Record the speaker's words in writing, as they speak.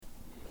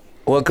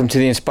Welcome to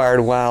the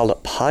Inspired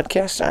Wild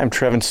podcast. I'm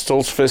Trevin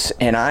Stoltzfus,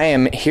 and I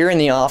am here in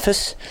the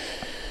office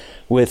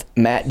with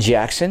Matt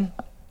Jackson,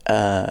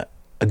 a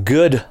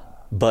good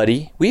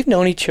buddy. We've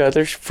known each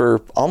other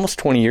for almost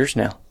 20 years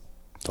now.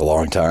 A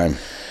long time.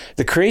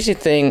 The crazy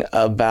thing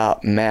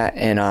about Matt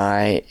and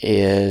I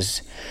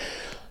is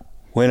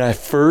when I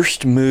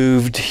first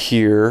moved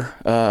here,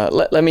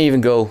 let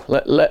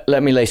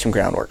me lay some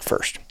groundwork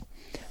first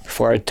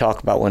before I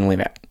talk about when we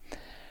met.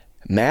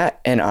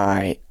 Matt and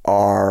I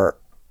are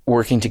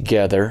working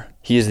together.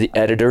 He is the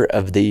editor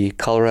of the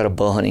Colorado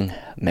Bowhunting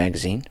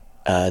Magazine,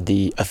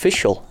 the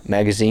official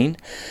magazine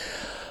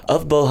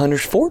of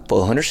bowhunters for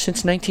bowhunters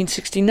since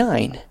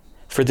 1969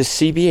 for the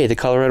CBA, the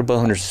Colorado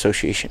Bowhunters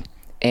Association.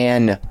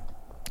 And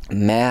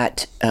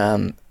Matt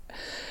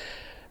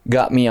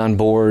got me on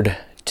board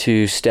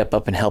to step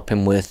up and help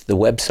him with the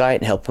website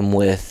and help him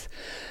with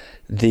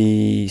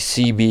the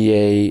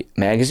CBA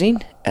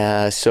magazine.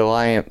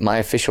 So my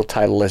official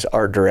title is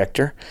art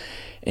director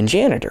and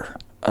janitor.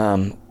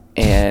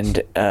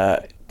 And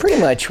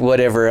pretty much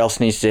whatever else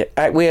needs to,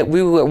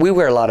 we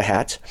wear a lot of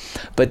hats,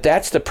 but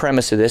that's the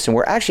premise of this. And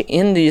we're actually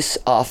in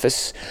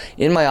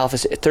my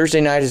office.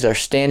 Thursday night is our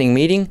standing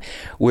meeting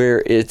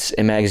where it's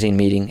a magazine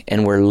meeting,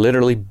 and we're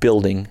literally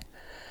building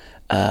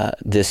the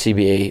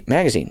CBA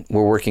magazine.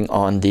 We're working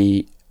on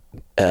the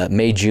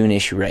May-June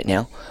issue right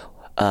now.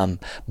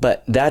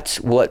 But that's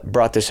what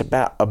brought this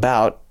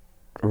about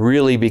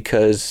really,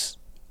 because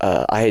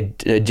I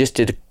had just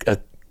did a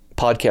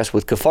podcast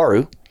with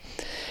Kifaru,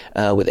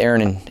 with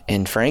Aaron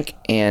and Frank,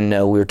 and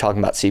we were talking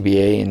about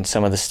CBA and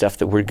some of the stuff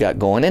that we've got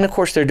going. And of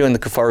course, they're doing the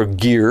Kifaru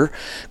gear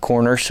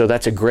corner, so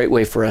that's a great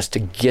way for us to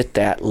get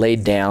that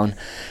laid down,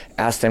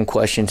 ask them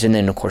questions, and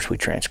then of course we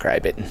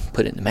transcribe it and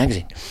put it in the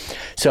magazine.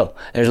 So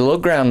there's a little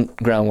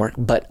groundwork,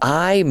 but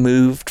I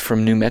moved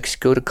from New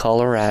Mexico to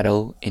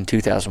Colorado in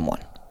 2001.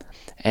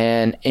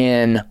 And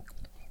in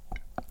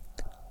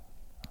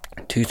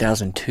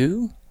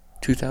 2002,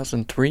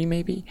 2003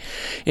 maybe?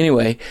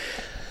 Anyway,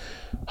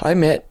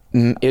 it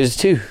was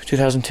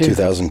 2002.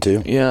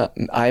 2002? Yeah,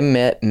 I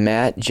met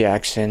Matt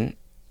Jackson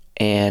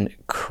and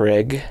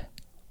Craig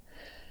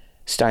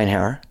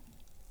Steinhauer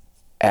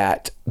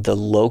at the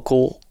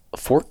local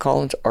Fort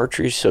Collins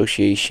Archery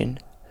Association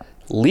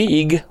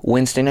League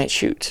Wednesday night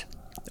shoots,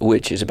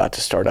 which is about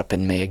to start up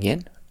in May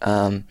again.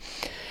 And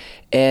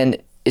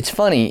it's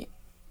funny,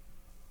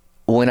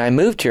 when I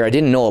moved here, I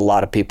didn't know a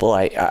lot of people.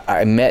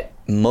 I met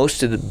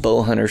most of the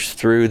bow hunters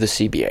through the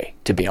CBA,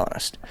 to be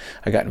honest.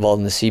 I got involved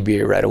in the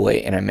CBA right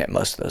away, and I met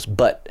most of those.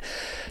 But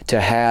to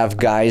have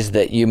guys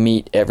that you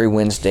meet every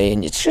Wednesday,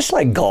 and it's just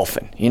like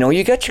golfing. You know,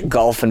 you got your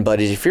golfing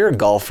buddies. If you're a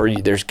golfer,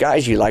 there's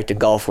guys you like to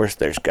golf with,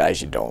 there's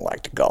guys you don't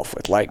like to golf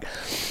with. Like,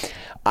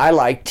 I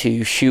like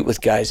to shoot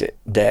with guys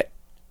that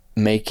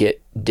make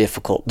it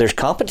difficult. There's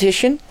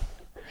competition.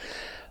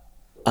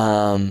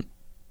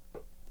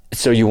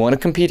 So you want to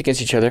compete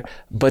against each other,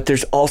 but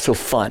there's also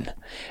fun.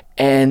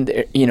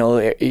 And, you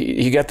know,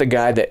 you got the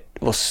guy that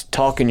will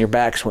talk in your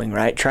backswing,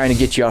 right? Trying to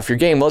get you off your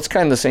game. Well, it's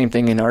kind of the same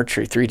thing in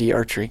archery, 3D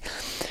archery.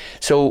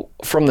 So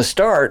from the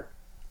start,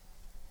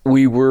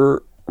 we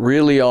were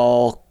really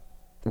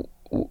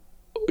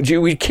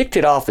we kicked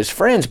it off as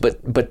friends,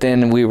 but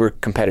then we were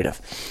competitive.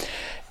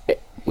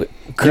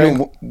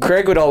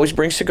 Craig would always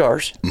bring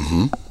cigars,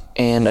 mm-hmm.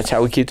 and that's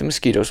how we keep the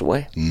mosquitoes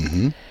away.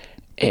 Mm-hmm.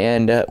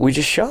 And we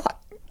just shot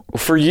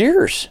for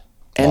years.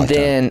 And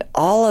then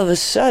all of a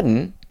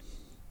sudden,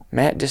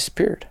 Matt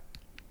disappeared.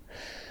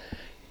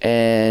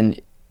 And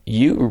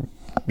you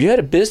had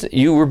a business,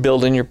 you were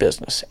building your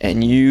business,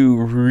 and you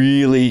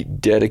really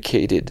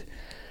dedicated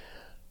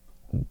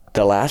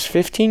the last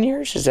 15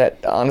 years. Is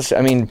that honest?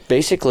 I mean,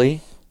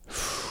 basically,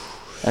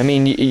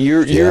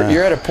 you're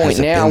at a point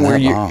now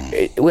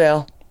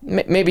where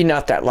maybe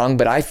not that long,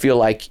 but I feel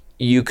like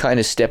you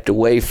kind of stepped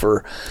away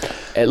for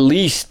at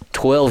least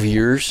 12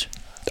 years.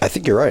 I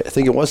think you're right. I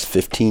think it was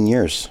 15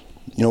 years.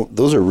 You know,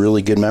 those are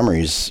really good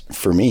memories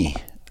for me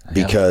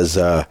because,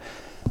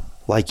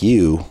 like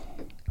you,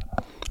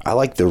 I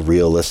like the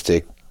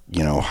realistic,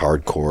 you know,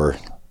 hardcore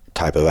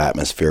type of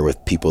atmosphere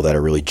with people that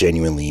are really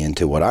genuinely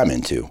into what I'm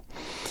into.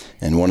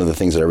 And one of the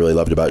things that I really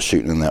loved about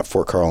shooting in that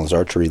Fort Collins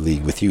Archery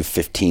League with you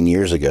 15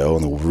 years ago,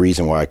 and the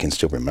reason why I can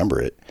still remember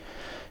it,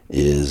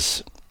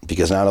 is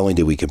because not only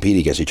did we compete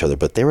against each other,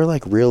 but they were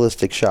like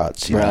realistic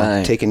shots. You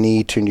know, take a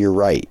knee, turn to your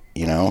right,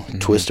 you know, mm-hmm.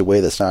 twist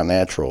away that's not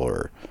natural,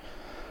 or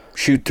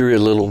shoot through a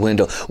little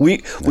window. We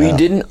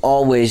didn't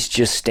always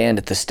just stand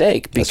at the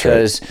stake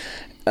because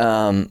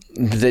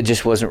that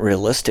just wasn't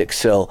realistic.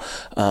 So,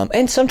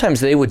 and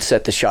sometimes they would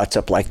set the shots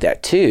up like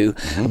that too.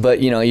 Mm-hmm. But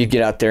you know, you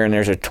get out there and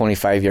there's a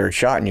 25-yard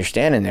shot and you're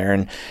standing there,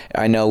 and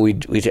I know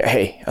we'd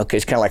hey, okay,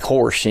 it's kind of like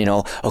horse, you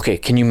know. Okay,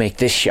 can you make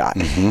this shot?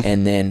 Mm-hmm.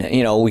 And then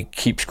you know we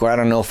keep score. I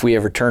don't know if we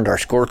ever turned our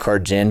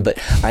scorecards in, but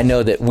I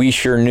know that we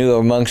sure knew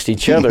amongst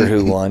each other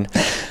who won.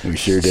 We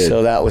sure did.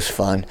 So that was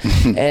fun.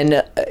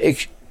 And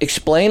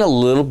explain a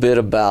little bit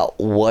about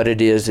what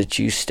it is that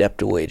you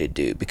stepped away to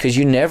do, because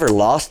you never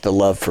lost the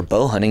love for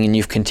bow hunting, and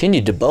you've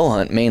continued to bow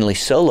hunt, mainly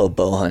solo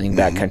bow hunting,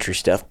 backcountry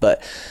stuff.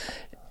 But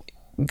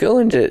go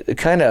into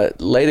kind of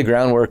lay the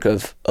groundwork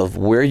of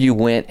where you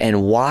went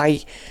and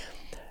why,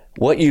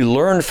 what you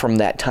learned from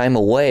that time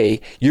away,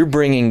 you're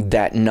bringing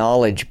that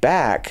knowledge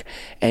back,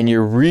 and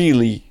you're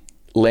really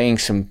laying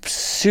some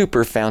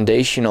super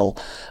foundational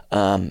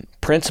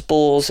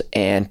principles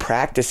and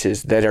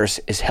practices that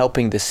is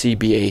helping the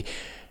CBA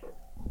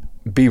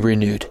be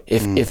renewed,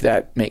 if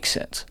that makes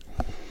sense.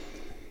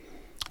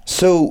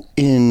 So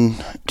in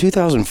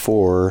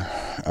 2004,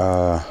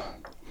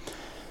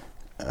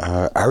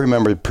 I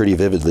remember pretty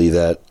vividly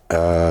that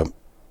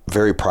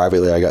very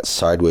privately I got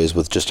sideways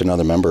with just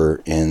another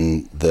member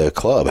in the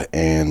club,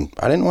 and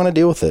I didn't want to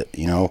deal with it.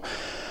 You know,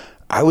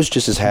 I was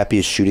just as happy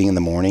as shooting in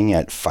the morning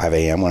at 5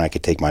 a.m. when I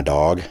could take my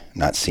dog,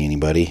 not see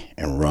anybody,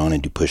 and run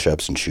and do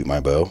push-ups and shoot my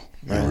bow.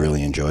 Right. I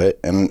really enjoy it.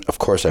 And of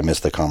course I miss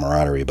the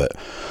camaraderie, but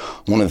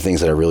one of the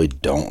things that I really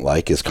don't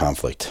like is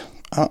conflict.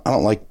 I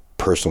don't like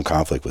personal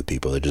conflict with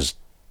people. They're just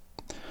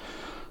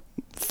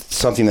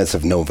something that's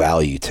of no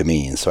value to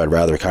me, and so I'd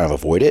rather kind of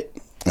avoid it.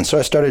 And so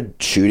I started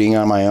shooting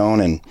on my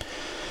own, and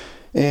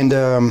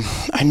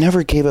I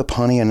never gave up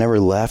hunting. I never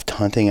left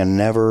hunting. I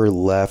never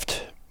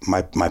left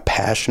my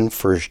passion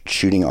for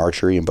shooting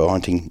archery and bow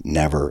hunting.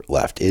 Never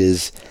left. It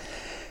is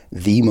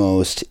the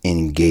most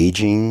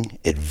engaging,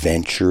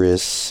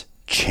 adventurous,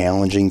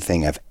 challenging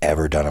thing I've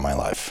ever done in my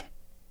life.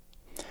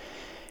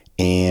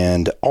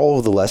 And all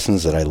of the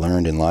lessons that I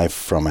learned in life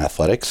from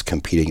athletics,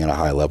 competing at a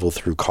high level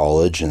through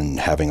college and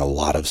having a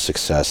lot of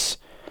success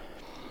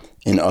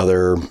in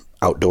other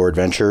outdoor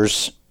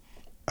adventures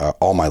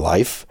all my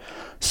life,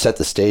 set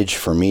the stage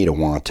for me to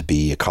want to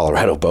be a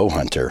Colorado bow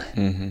hunter.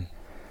 Mm-hmm.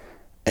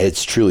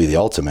 It's truly the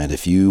ultimate.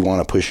 If you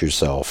want to push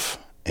yourself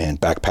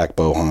and backpack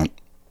bow hunt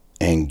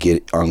and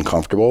get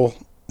uncomfortable,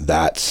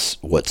 that's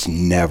what's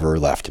never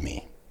left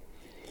me.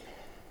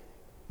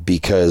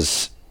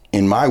 Because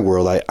in my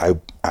world,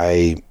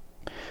 I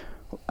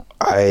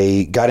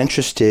got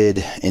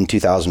interested in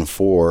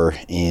 2004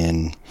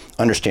 in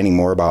understanding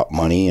more about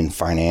money and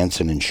finance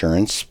and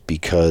insurance,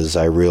 because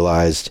I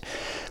realized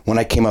when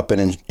I came up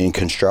in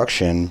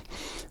construction,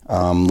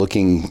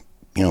 looking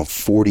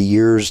 40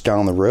 years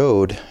down the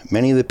road,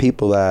 many of the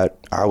people that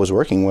I was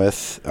working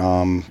with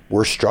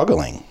were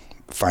struggling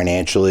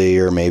financially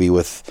or maybe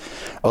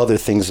with other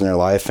things in their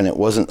life, and it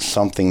wasn't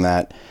something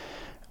that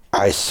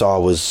I saw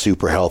was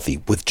super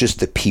healthy with just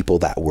the people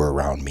that were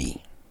around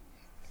me.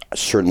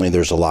 Certainly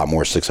there's a lot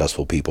more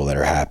successful people that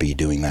are happy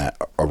doing that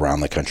around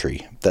the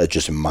country. That's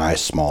just in my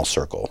small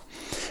circle.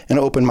 And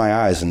it opened my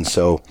eyes. And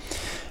so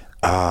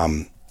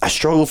I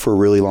struggled for a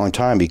really long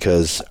time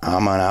because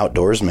I'm an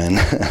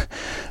outdoorsman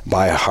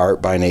by heart,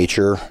 by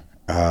nature,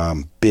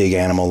 big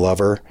animal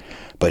lover.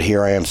 But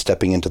here I am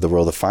stepping into the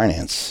world of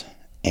finance.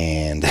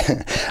 And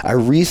I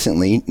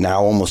recently,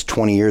 now almost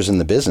 20 years in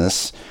the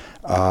business,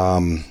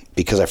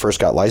 because I first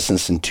got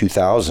licensed in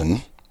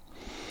 2000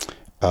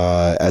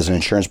 as an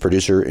insurance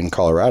producer in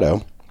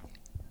Colorado,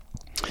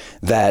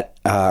 that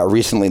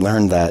recently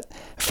learned that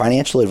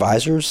financial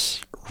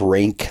advisors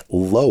rank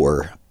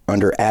lower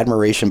under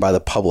admiration by the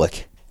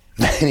public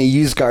than a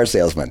used car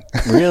salesman.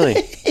 Really?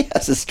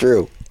 Yes, it's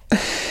true.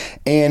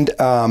 And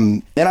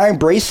I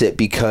embrace it,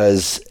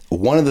 because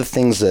one of the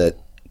things that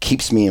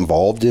keeps me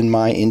involved in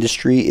my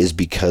industry is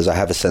because I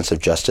have a sense of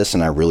justice,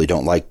 and I really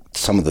don't like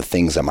some of the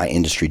things that my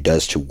industry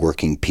does to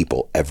working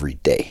people every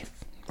day.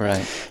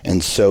 Right.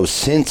 And so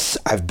since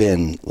I've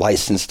been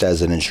licensed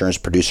as an insurance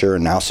producer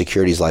and now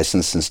securities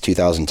licensed since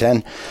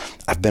 2010,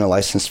 I've been a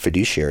licensed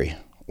fiduciary,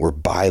 where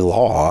by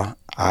law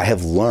I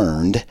have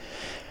learned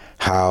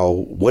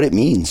what it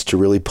means to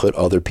really put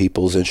other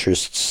people's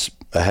interests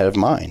ahead of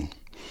mine.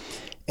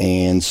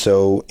 And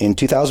so in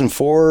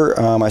 2004,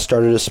 I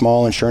started a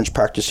small insurance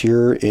practice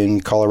here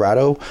in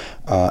Colorado,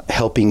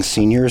 helping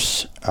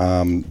seniors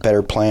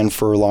better plan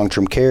for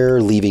long-term care,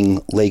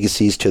 leaving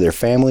legacies to their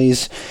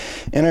families.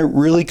 And I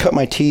really cut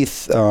my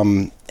teeth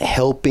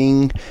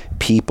helping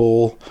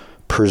people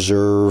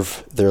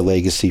preserve their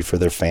legacy for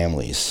their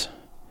families.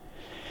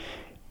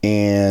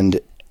 And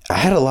I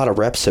had a lot of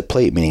reps at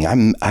plate,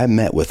 meaning I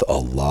met with a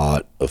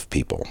lot of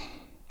people.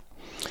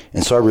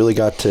 And so I really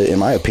got to, in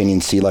my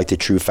opinion, see like the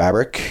true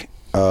fabric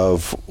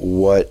of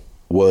what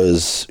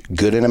was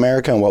good in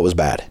America and what was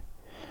bad.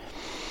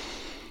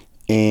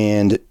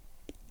 And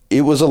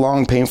it was a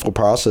long, painful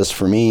process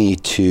for me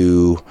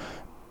to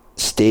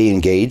stay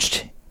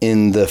engaged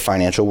in the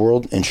financial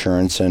world,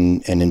 insurance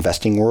and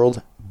investing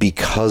world,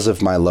 because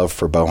of my love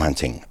for bow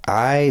hunting.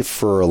 I,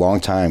 for a long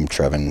time,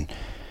 Trevin,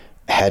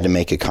 had to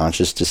make a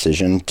conscious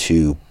decision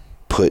to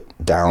put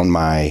down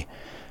my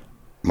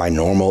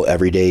normal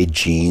everyday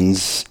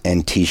jeans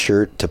and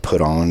t-shirt to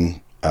put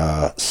on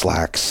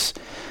slacks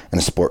and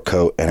a sport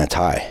coat and a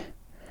tie.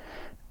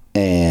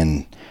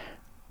 And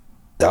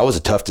that was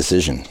a tough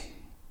decision,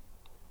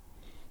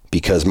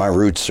 because my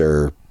roots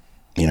are,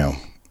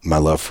 my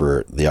love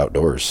for the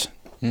outdoors.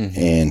 Mm-hmm.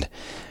 And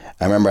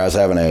I remember I was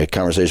having a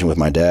conversation with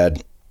my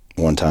dad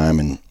one time,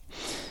 and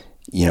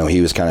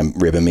he was kind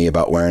of ribbing me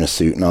about wearing a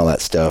suit and all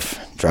that stuff,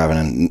 driving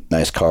a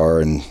nice car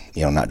and,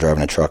 not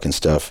driving a truck and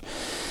stuff.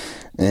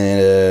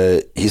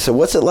 And he said,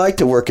 "What's it like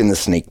to work in the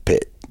snake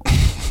pit?"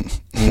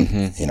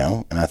 You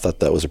know, and I thought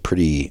that was a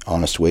pretty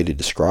honest way to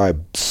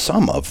describe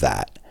some of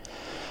that.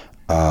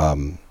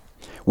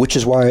 Which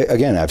is why,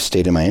 again, I've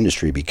stayed in my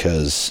industry,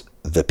 because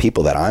the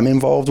people that I'm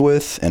involved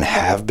with and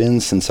have been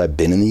since I've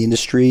been in the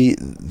industry,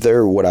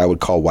 they're what I would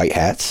call white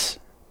hats.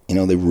 You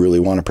know, they really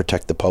want to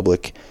protect the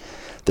public.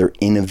 They're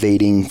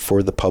innovating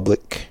for the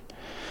public.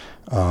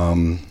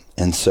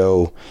 And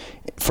so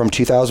from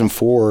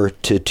 2004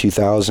 to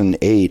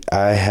 2008,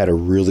 I had a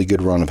really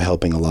good run of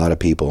helping a lot of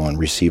people and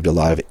received a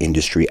lot of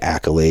industry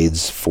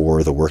accolades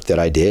for the work that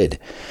I did.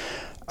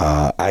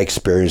 I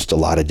experienced a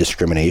lot of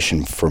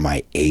discrimination for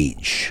my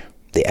age.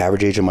 The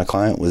average age of my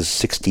client was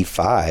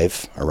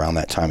 65 around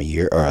that time of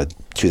year,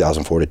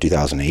 2004 to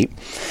 2008.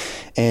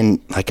 And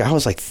like I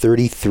was like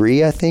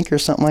 33, I think, or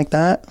something like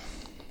that,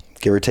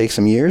 give or take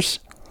some years.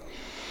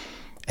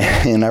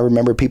 And I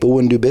remember people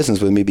wouldn't do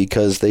business with me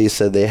because they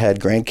said they had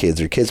grandkids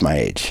or kids my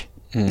age,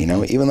 you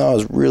know, even though I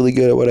was really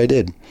good at what I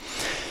did.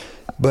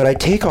 But I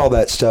take all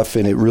that stuff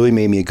and it really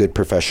made me a good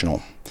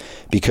professional,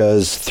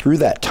 because through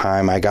that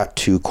time I got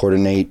to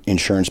coordinate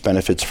insurance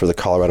benefits for the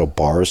Colorado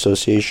Bar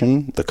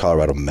Association, the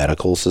Colorado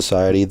Medical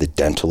Society, the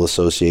Dental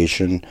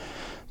Association,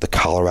 the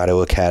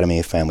Colorado Academy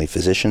of Family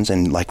Physicians,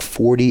 and like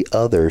 40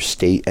 other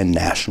state and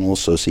national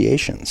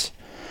associations.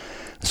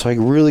 So I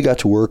really got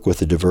to work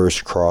with a diverse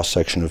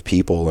cross-section of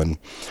people, and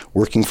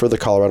working for the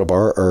Colorado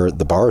Bar, or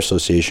the Bar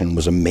Association,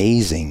 was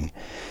amazing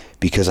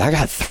because I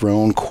got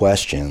thrown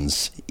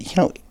questions. You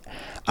know,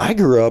 I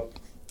grew up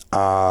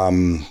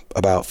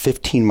about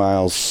 15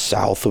 miles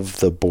south of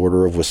the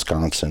border of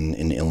Wisconsin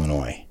in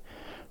Illinois,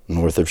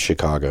 north of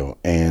Chicago.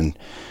 And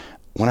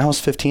when I was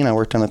 15, I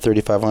worked on a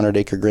 3,500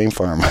 acre grain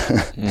farm,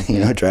 you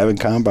know, driving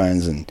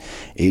combines and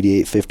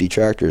 8850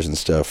 tractors and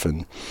stuff.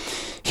 And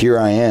here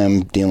I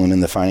am dealing in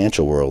the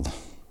financial world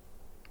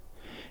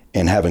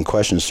and having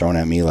questions thrown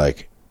at me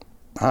like,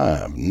 I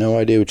have no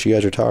idea what you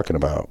guys are talking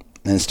about.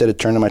 And instead of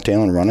turning my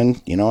tail and running,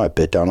 you know, I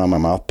bit down on my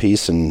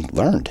mouthpiece and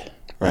learned.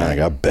 Right. And I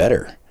got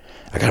better.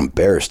 I got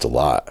embarrassed a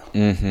lot.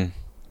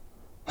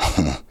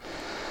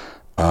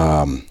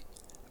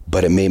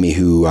 But it made me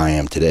who I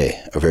am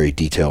today, a very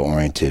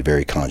detail-oriented,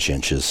 very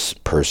conscientious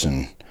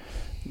person,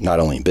 not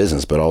only in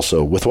business, but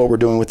also with what we're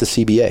doing with the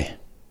CBA.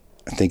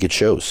 I think it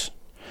shows.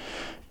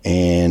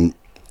 And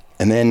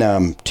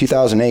then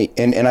 2008,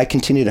 and I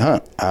continued to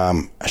hunt.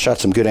 I shot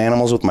some good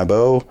animals with my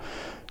bow,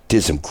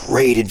 did some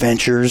great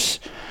adventures.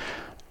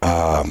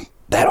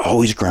 That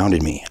always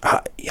grounded me.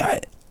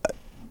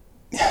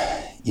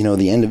 You know,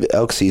 the end of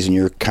elk season,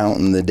 you're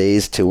counting the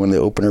days to when the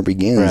opener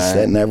begins. Right.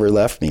 That never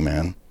left me,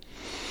 man.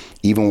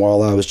 Even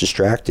while I was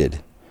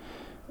distracted.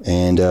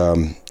 And,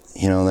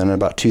 you know, then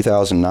about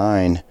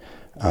 2009,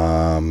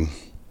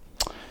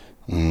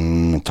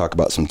 talk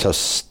about some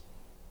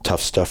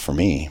tough stuff for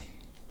me.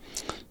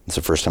 It's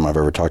the first time I've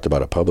ever talked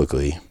about it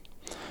publicly.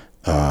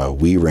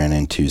 We ran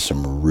into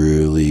some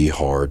really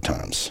hard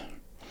times.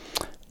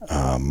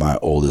 My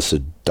oldest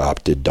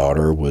adopted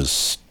daughter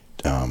was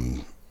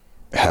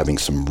having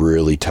some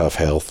really tough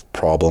health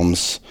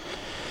problems.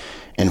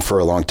 And for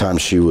a long time,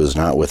 she was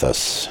not with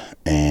us.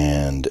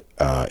 And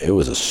it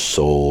was a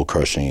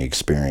soul-crushing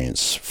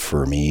experience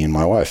for me and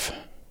my wife.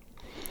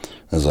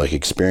 It was like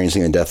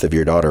experiencing the death of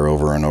your daughter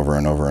over and over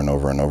and over and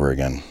over and over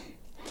again.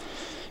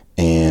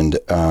 And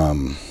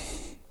the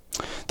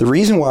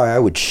reason why I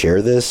would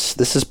share this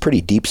is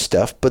pretty deep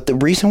stuff, but the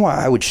reason why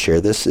I would share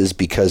this is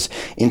because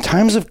in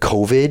times of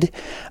COVID,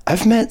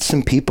 I've met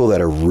some people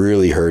that are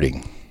really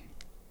hurting.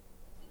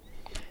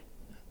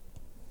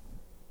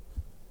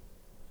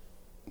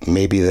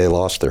 Maybe they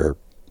lost their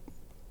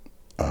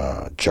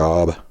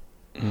job,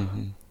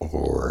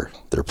 or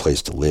their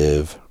place to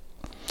live,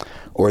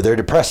 or they're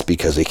depressed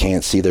because they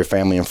can't see their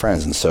family and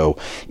friends. And so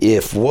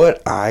if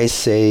what I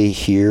say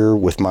here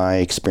with my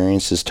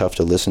experience is tough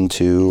to listen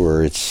to,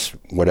 or it's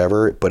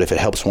whatever, but if it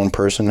helps one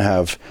person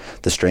have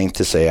the strength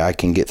to say, I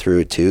can get through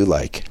it too,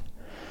 like,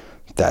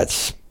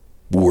 that's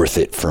worth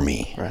it for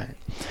me. Right.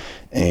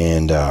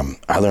 And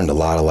I learned a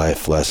lot of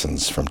life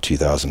lessons from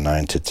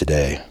 2009 to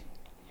today.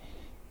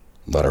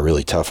 A lot of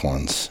really tough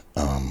ones.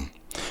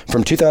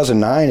 From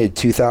 2009 to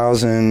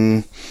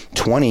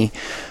 2020,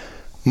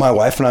 my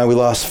wife and I, we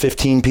lost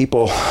 15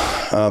 people,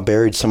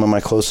 buried some of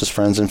my closest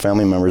friends and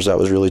family members. That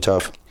was really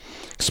tough.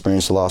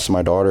 Experienced the loss of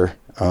my daughter.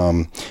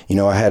 You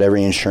know, I had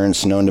every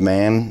insurance known to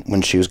man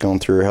when she was going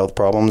through her health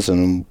problems,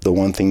 and the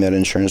one thing that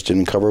insurance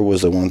didn't cover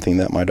was the one thing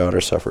that my daughter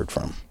suffered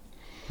from.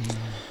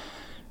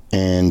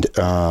 And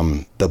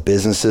the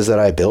businesses that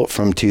I built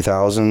from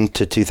 2000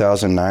 to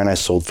 2009, I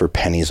sold for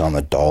pennies on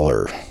the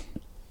dollar.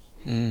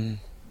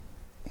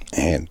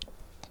 And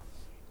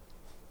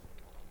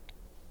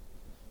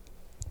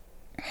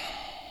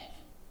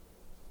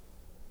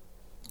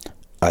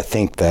I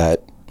think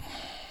that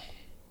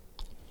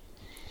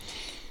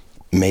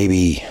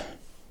maybe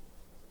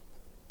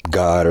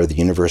God or the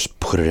universe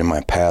put it in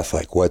my path,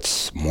 like,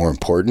 what's more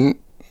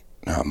important,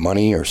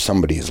 money or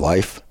somebody's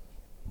life?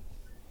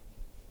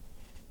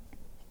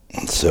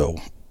 And so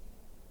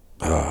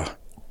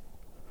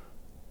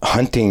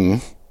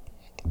hunting,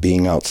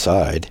 being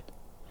outside,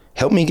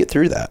 helped me get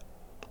through that.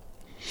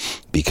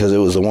 Because it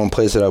was the one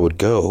place that I would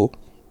go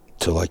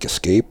to like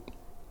escape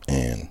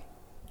and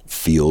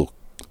feel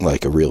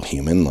like a real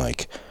human,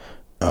 like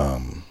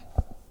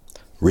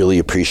really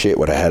appreciate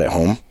what I had at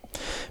home.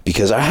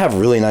 Because I have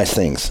really nice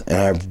things, and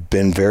I've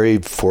been very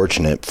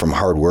fortunate from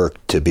hard work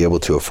to be able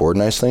to afford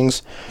nice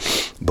things.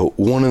 But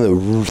one of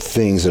the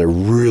things that I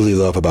really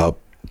love about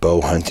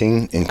bow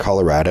hunting in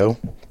Colorado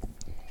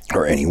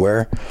or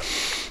anywhere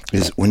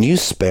is when you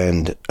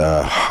spend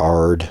a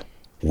hard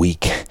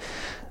week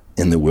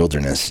in the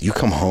wilderness, you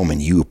come home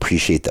and you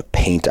appreciate the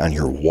paint on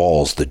your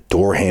walls, the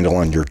door handle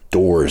on your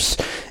doors,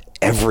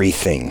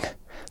 everything.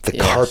 The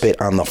carpet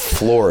on the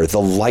floor, the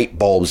light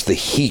bulbs, the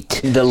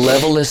heat. The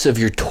levelness of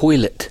your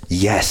toilet.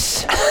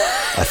 Yes,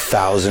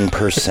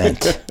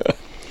 1,000%.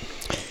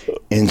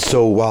 And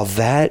so while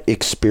that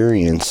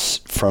experience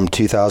from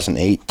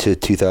 2008 to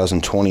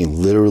 2020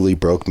 literally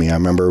broke me, I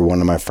remember one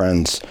of my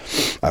friends,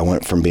 I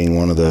went from being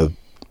one of the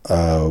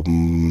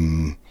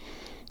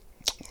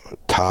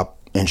top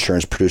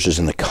insurance producers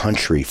in the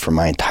country for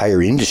my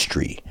entire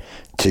industry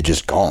to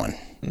just gone.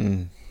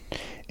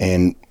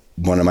 And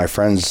one of my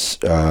friends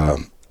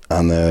on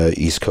the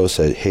East Coast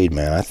said, "Hey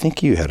man, I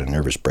think you had a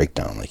nervous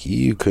breakdown. Like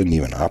you couldn't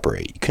even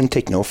operate. You couldn't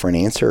take no for an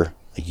answer.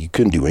 Like you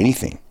couldn't do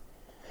anything.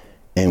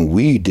 And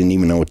we didn't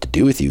even know what to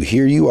do with you.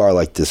 Here you are,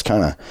 like this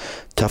kind of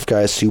tough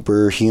guy,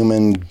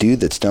 superhuman dude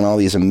that's done all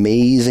these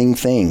amazing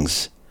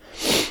things.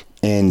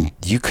 And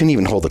you couldn't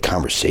even hold a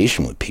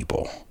conversation with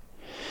people."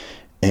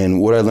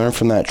 And what I learned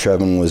from that,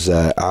 Trevin, was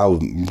that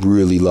I'm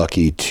really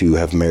lucky to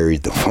have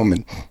married the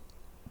woman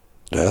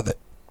that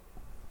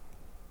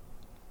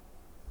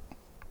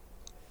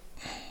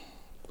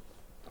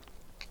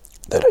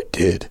I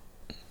did.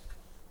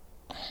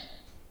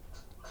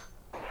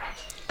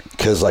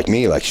 Because like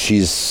me, like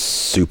she's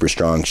super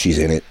strong. She's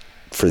in it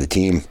for the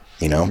team,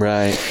 you know?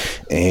 Right.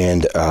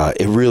 And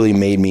it really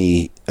made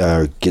me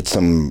get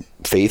some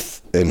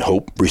faith and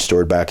hope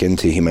restored back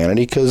into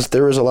humanity, because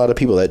there was a lot of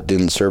people that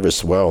didn't serve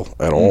us well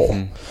at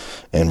all.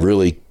 And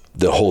really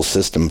the whole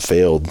system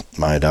failed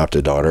my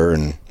adopted daughter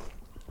and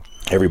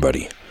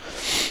everybody.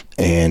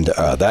 And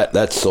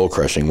that's soul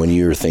crushing when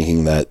you're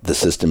thinking that the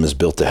system is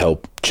built to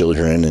help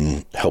children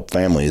and help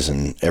families,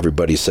 and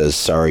everybody says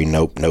sorry,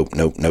 nope.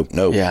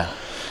 Yeah.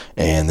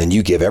 And then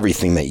you give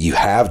everything that you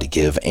have to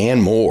give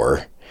and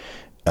more,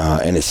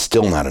 and it's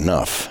still not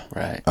enough.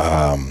 Right.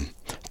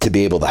 To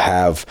be able to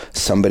have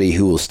somebody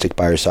who will stick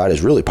by your side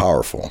is really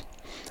powerful.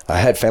 I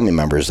had family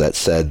members that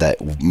said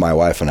that my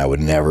wife and I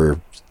would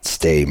never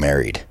stay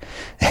married,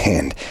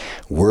 and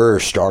we're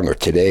stronger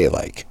today.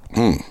 Like,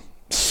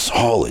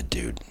 solid,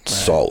 dude. Right.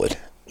 Solid.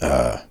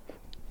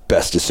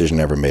 Best decision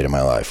ever made in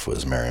my life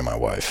was marrying my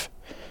wife.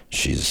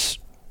 She's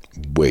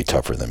way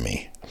tougher than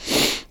me.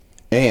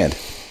 And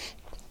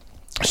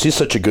she's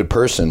such a good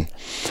person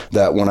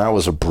that when I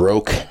was a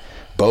broke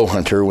bow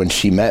hunter, when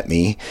she met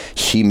me,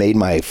 she made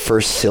my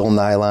first sil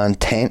nylon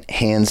tent,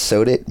 hand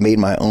sewed it, made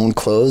my own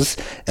clothes,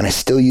 and I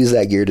still use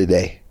that gear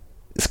today.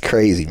 It's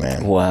crazy,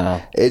 man.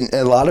 Wow. And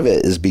a lot of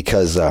it is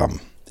because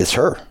it's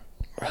her.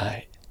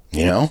 Right.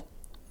 You know?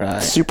 Right.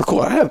 It's super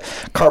cool. I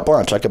have carte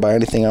blanche. I could buy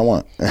anything I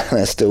want.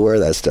 I still wear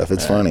that stuff.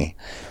 It's funny.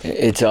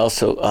 It's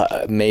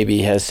also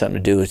maybe has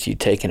something to do with you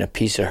taking a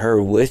piece of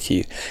her with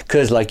you.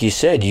 Because like you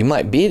said, you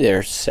might be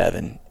there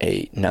 7,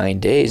 8, 9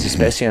 days,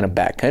 especially on a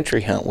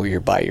backcountry hunt where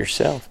you're by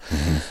yourself.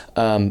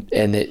 And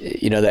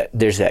that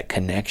there's that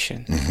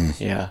connection.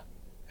 Yeah.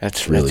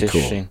 That's really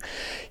interesting. Cool.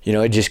 You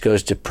know, it just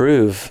goes to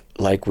prove,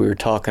 like we were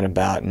talking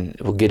about, and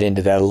we'll get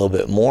into that a little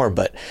bit more,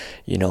 but,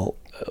 you know,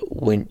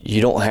 when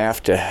you don't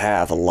have to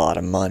have a lot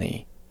of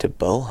money to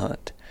bow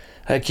hunt.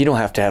 Like, you don't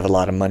have to have a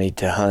lot of money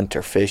to hunt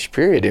or fish,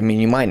 period. I mean,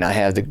 you might not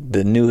have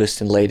the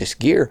newest and latest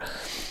gear,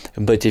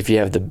 but if you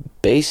have the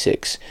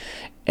basics,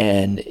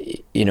 and,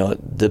 you know,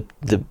 the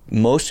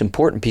most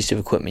important piece of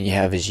equipment you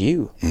have is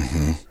you.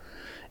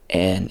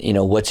 And, you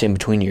know, what's in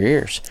between your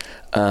ears.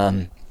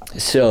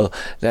 So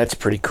that's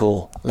pretty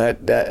cool.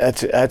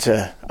 Thanks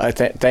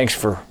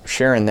for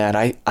sharing that.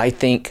 I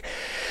think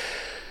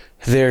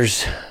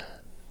there's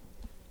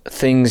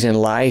things in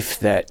life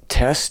that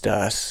test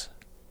us,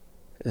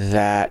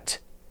 that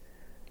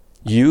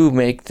you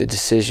make the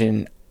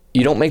decision.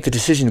 You don't make the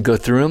decision to go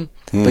through them,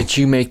 but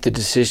you make the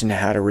decision to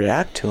how to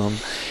react to them,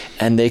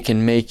 and they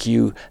can make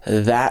you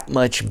that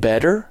much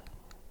better,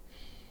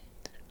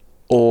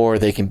 or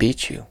they can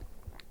beat you.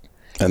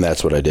 And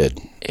that's what I did.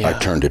 Yeah. I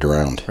turned it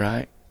around.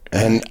 Right.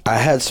 And I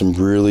had some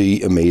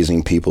really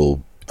amazing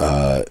people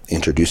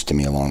introduced to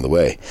me along the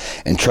way.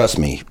 And trust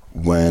me,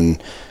 when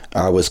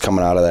I was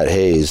coming out of that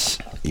haze,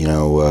 you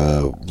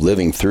know,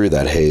 living through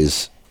that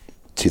haze,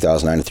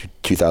 2009 to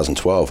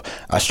 2012,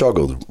 I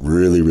struggled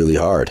really, really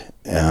hard.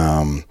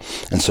 And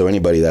so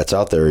anybody that's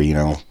out there, you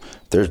know,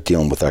 they're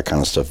dealing with that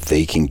kind of stuff,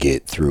 they can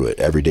get through it.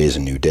 Every day is a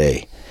new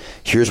day.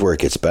 Here's where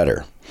it gets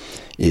better,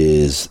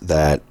 is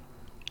that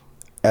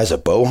as a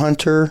bow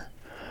hunter,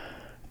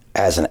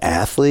 as an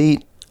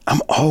athlete, I'm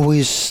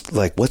always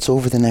like, what's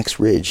over the next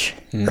ridge,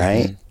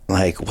 right?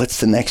 Like, what's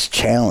the next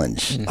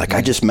challenge? Like,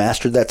 I just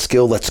mastered that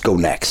skill. Let's go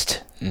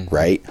next,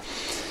 right?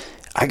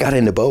 I got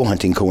into bow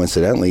hunting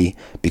coincidentally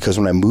because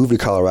when I moved to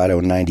Colorado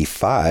in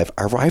 95,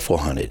 I rifle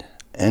hunted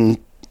and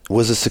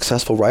was a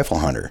successful rifle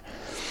hunter.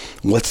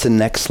 What's the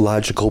next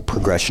logical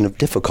progression of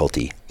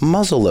difficulty?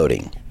 Muzzle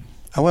loading.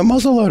 I went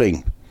muzzle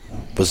loading.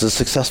 Was a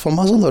successful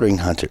muzzle loading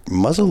hunter.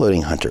 What's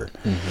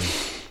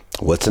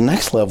the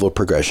next level of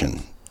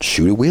progression?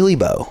 Shoot a wheelie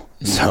bow.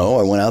 So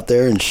I went out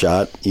there and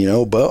shot,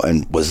 bow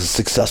and was a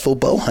successful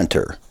bow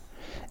hunter.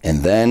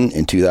 And then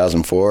in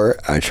 2004,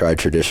 I tried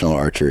traditional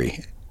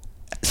archery.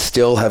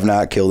 Still have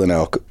not killed an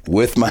elk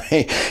with my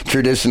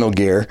traditional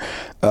gear.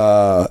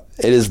 It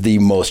is the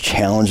most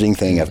challenging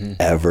thing I've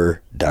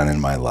ever done in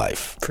my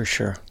life. For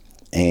sure.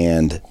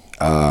 And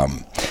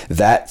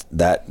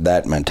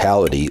that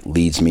mentality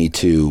leads me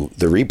to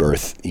the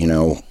rebirth,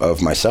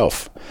 of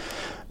myself.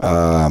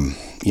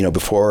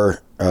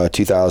 Before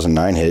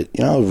 2009 hit,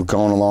 we're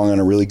going along on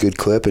a really good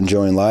clip,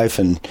 enjoying life,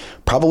 and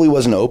probably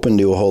wasn't open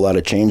to a whole lot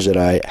of change that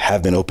I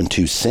have been open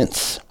to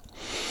since.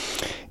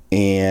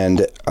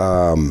 And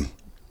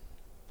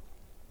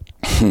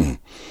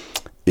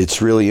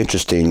it's really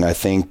interesting. I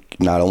think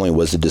not only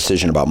was the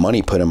decision about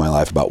money put in my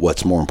life about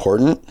what's more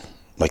important,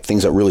 like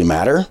things that really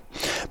matter,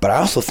 but I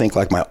also think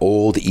like my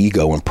old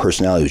ego and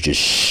personality was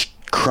just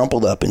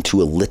crumpled up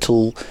into a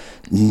little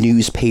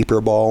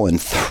newspaper ball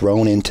and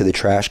thrown into the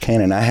trash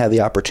can, and I had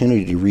the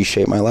opportunity to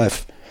reshape my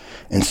life.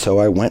 And so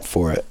I went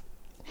for it.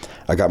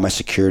 I got my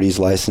securities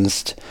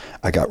licensed.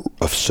 I got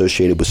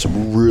associated with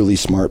some really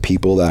smart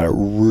people that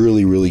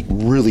really, really,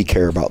 really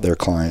care about their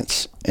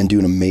clients and do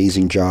an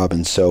amazing job.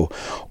 And so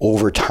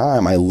over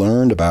time, I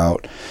learned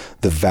about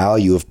the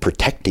value of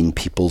protecting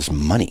people's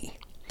money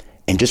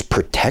and just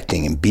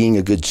protecting and being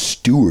a good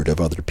steward of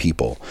other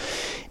people.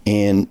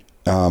 And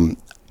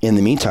in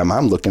the meantime,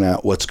 I'm looking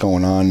at what's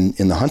going on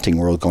in the hunting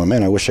world going,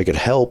 man, I wish I could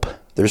help.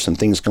 There's some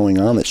things going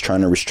on that's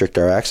trying to restrict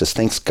our access.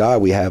 Thanks God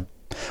we have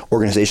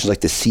organizations like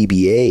the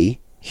CBA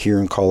here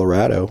in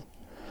Colorado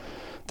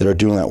that are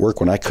doing that work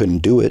when I couldn't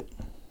do it,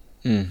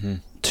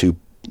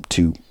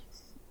 to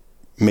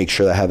make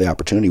sure that I have the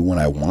opportunity when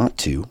I want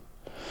to.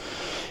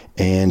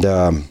 And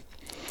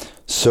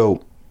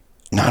so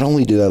not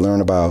only did I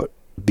learn about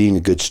being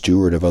a good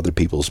steward of other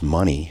people's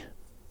money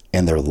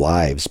and their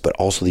lives, but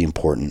also the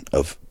importance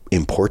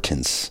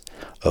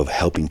of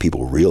helping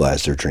people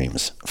realize their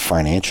dreams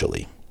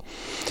financially.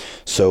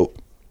 So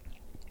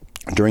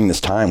during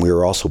this time, we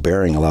were also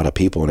burying a lot of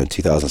people. And in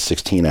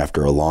 2016,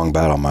 after a long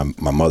battle,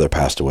 my mother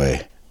passed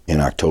away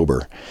in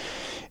October.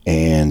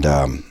 And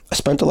I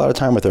spent a lot of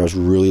time with her. I was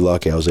really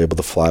lucky. I was able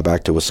to fly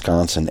back to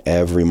Wisconsin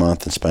every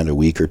month and spend a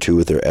week or two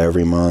with her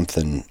every month.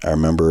 And I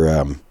remember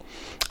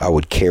I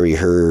would carry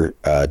her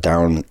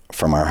down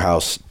from our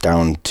house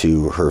down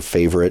to her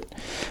favorite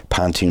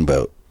pontoon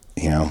boat.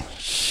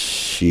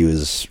 She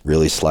was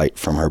really slight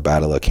from her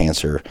battle of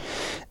cancer.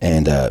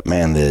 And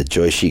man, the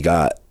joy she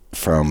got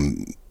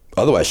from...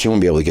 Otherwise, she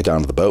wouldn't be able to get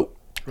down to the boat.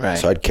 Right.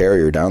 So I'd carry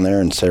her down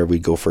there and say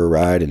we'd go for a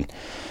ride, and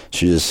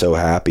she was just so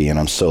happy. And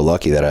I'm so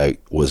lucky that I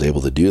was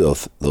able to do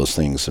those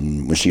things.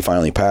 And when she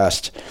finally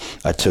passed,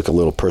 I took a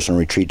little personal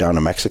retreat down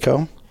to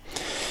Mexico.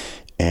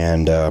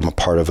 And I'm a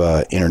part of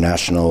an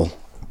international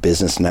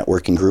business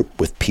networking group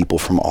with people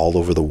from all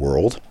over the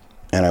world.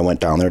 And I went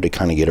down there to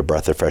kind of get a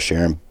breath of fresh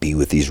air and be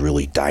with these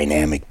really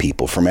dynamic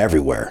people from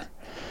everywhere.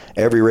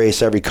 Every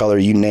race, every color,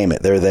 you name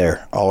it, they're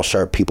there. All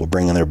sharp people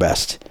bringing their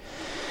best.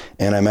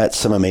 And I met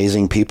some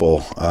amazing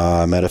people.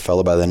 I met a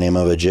fellow by the name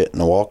of Ajit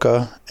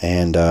Nawalka,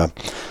 and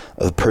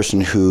the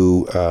person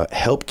who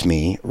helped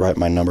me write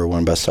my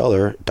 #1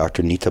 bestseller,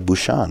 Dr. Nita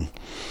Bhushan.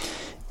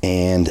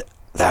 And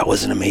that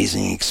was an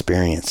amazing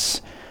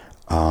experience.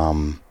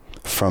 From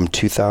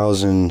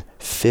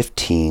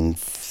 2015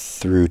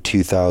 through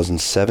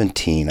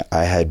 2017,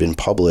 I had been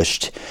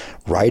published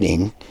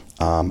writing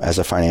as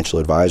a financial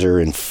advisor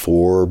in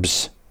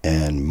Forbes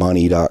and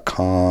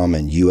Money.com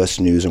and U.S.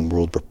 News and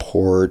World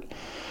Report,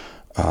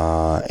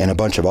 and a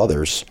bunch of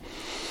others.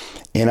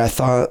 And I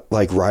thought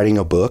like writing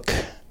a book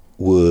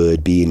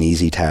would be an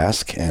easy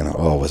task, and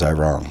was I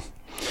wrong?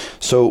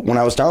 So when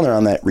I was down there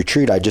on that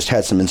retreat, I just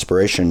had some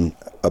inspiration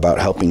about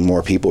helping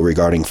more people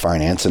regarding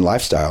finance and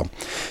lifestyle,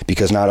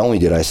 because not only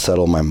did I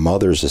settle my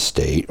mother's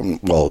estate,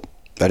 well,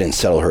 I didn't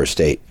settle her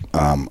estate,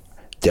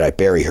 did I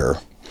bury her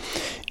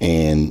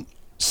and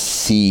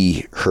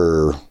see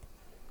her,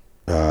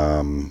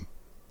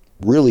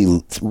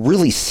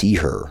 really see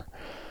her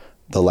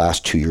the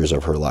last 2 years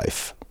of her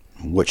life,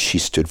 what she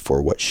stood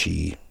for, what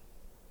she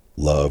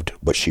loved,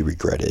 what she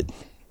regretted,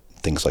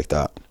 things like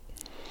that.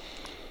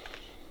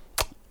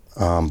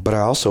 But I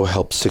also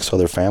helped 6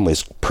 other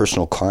families,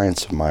 personal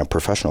clients of mine,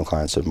 professional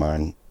clients of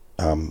mine,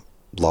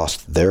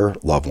 lost their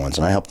loved ones,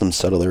 and I helped them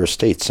settle their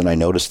estates. And I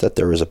noticed that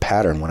there was a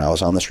pattern when I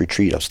was on this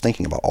retreat. I was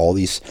thinking about all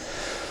these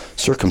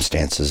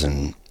circumstances,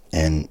 and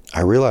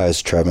I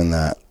realized, Trevin,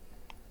 that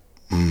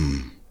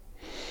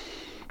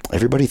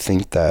everybody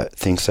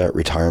thinks that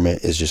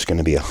retirement is just going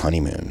to be a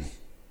honeymoon.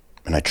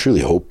 and I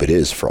truly hope it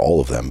is for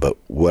all of them, but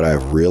what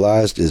I've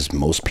realized is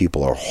most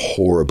people are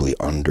horribly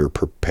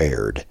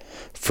underprepared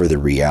for the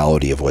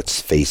reality of what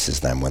faces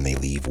them when they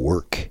leave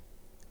work.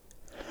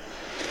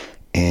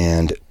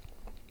 And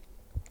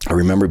I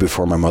remember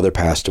before my mother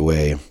passed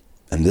away,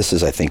 and this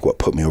is, I think, what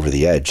put me over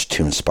the edge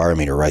to inspire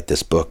me to write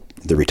this book,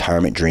 The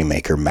Retirement Dream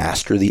Maker,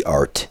 Master the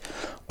Art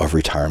of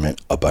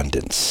Retirement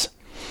Abundance,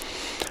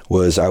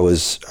 was I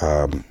was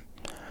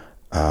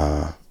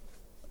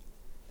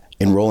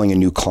enrolling a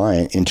new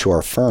client into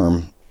our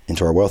firm,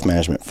 into our wealth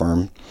management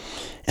firm.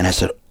 And I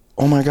said,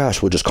 oh my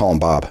gosh, we'll just call him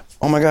Bob.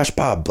 Oh my gosh,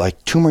 Bob,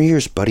 like 2 more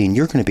years, buddy, and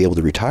you're going to be able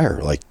to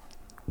retire. Like,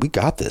 we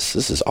got this.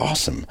 This is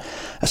awesome.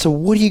 I said,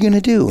 what are you going to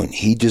do? And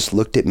he just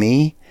looked at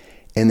me,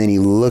 and then he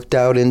looked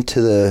out into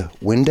the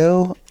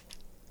window,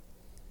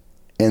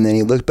 and then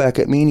he looked back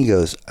at me and he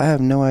goes, I have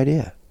no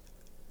idea.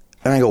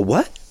 And I go,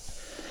 what?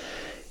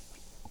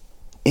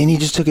 And he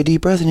just took a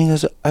deep breath and he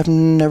goes, I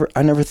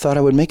never thought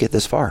I would make it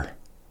this far.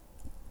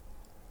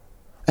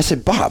 I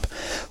said, Bob,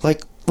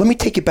 like, let me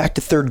take you back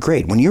to 3rd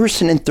grade. When you were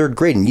sitting in 3rd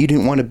grade and you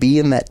didn't want to be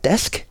in that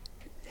desk,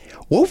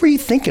 what were you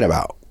thinking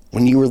about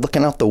when you were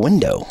looking out the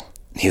window?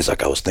 And he was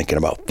like, I was thinking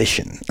about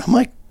fishing. I'm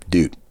like,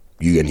 dude,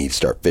 you're going to need to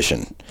start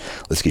fishing.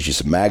 Let's get you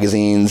some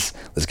magazines.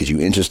 Let's get you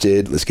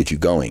interested. Let's get you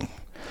going.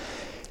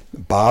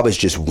 Bob is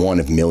just one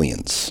of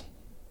millions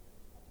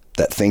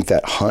that think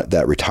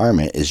that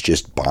retirement is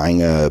just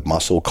buying a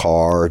muscle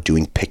car,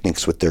 doing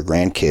picnics with their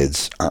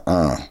grandkids.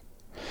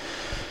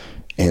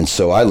 And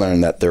so I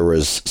learned that there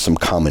was some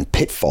common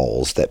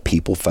pitfalls that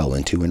people fell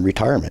into in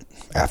retirement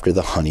after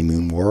the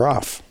honeymoon wore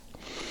off.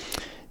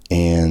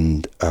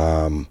 And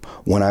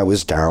when I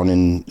was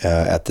down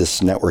at this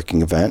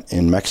networking event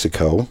in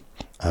Mexico,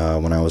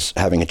 when I was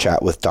having a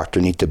chat with Dr.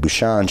 Nita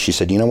Bouchan, she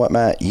said, you know what,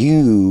 Matt,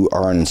 you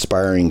are an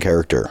inspiring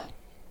character.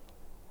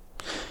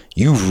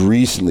 You've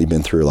recently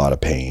been through a lot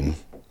of pain.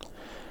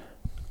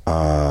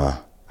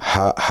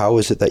 How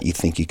is it that you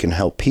think you can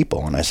help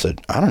people? And I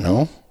said, I don't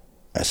know.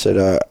 I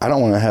said, I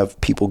don't want to have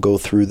people go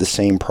through the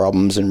same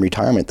problems in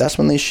retirement. That's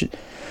when they should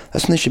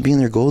be in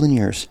their golden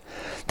years.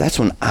 That's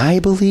when I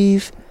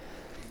believe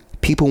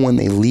people, when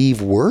they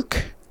leave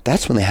work,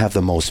 that's when they have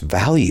the most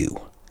value.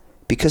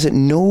 Because at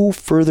no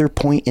further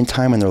point in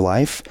time in their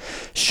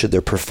life should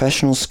their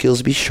professional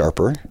skills be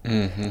sharper.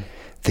 Mm-hmm.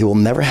 They will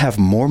never have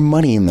more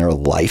money in their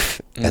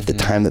life at the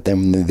time that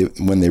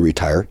when they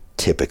retire,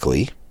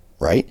 typically,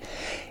 right?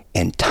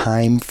 And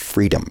time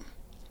freedom.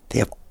 They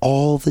have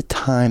all the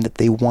time that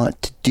they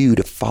want to do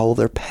to follow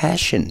their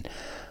passion,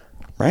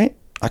 right?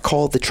 I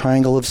call it the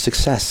triangle of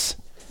success.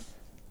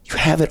 You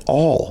have it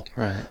all.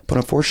 Right. But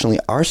unfortunately,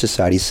 our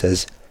society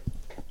says,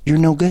 you're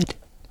no good.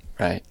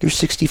 Right. You're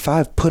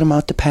 65. Put them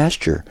out to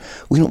pasture.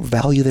 We don't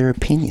value their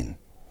opinion.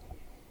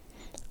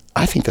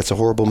 I think that's a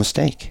horrible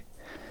mistake.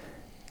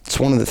 It's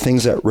one of the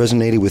things that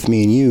resonated with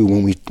me and you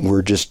when we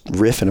were just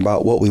riffing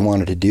about what we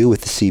wanted to do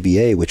with the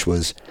CBA, which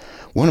was,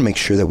 we want to make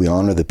sure that we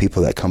honor the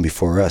people that come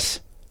before us.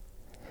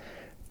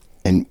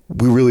 And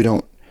we really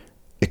don't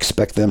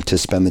expect them to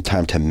spend the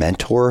time to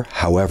mentor.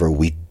 However,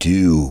 we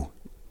do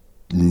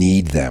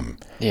need them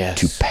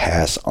to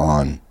pass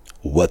on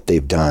what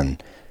they've done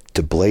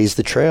to blaze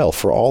the trail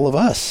for all of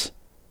us.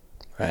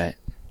 Right.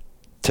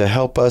 To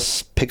help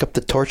us pick up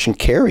the torch and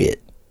carry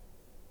it.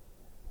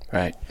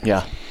 Right.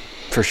 Yeah,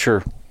 for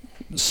sure.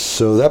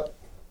 So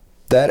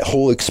that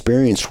whole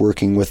experience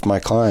working with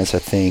my clients, I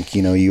think,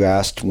 you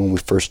asked when we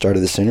first started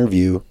this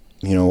interview,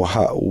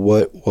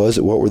 what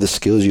were the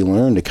skills you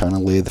learned to kind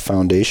of lay the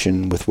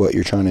foundation with what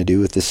you're trying to do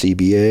with the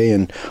CBA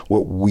and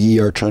what we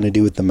are trying to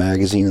do with the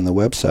magazine and the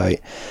website.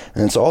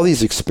 And it's all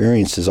these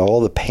experiences,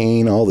 all the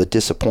pain, all the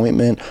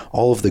disappointment,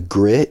 all of the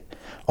grit,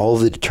 all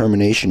of the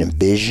determination and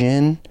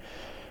vision,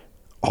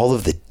 all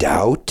of the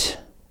doubt,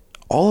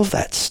 all of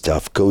that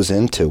stuff goes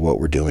into what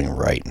we're doing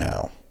right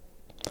now.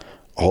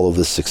 All of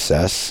the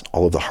success,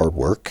 all of the hard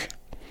work.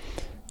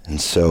 And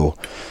so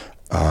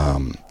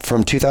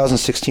from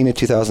 2016 to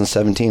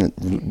 2017,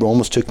 it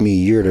almost took me a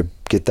year to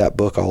get that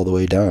book all the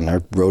way done. I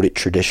wrote it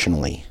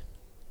traditionally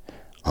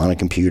on a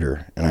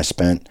computer, and I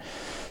spent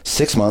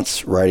 6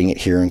 months writing it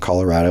here in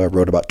Colorado. I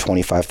wrote about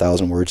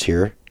 25,000 words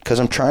here because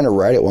I'm trying to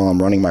write it while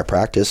I'm running my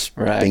practice,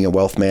 being a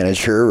wealth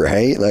manager,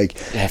 right? Like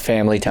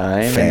family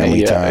time.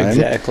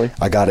 Exactly.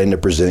 I got into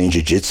Brazilian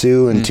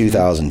Jiu-Jitsu in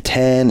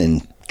 2010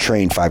 and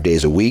trained 5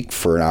 days a week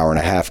for an hour and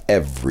a half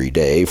every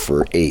day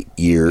for 8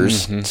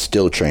 years.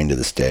 Still trained to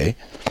this day.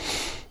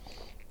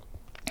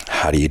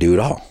 How do you do it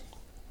all,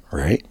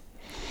 right?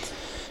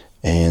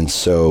 And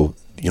so,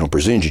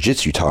 Brazilian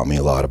Jiu-Jitsu taught me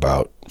a lot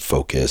about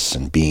focus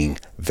and being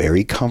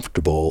very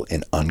comfortable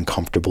in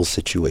uncomfortable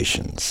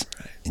situations.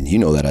 And you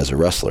know that as a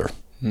wrestler.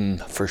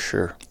 For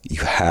sure.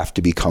 You have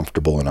to be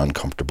comfortable in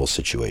uncomfortable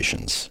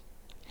situations.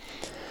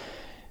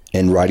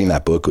 And writing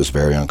that book was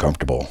very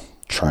uncomfortable,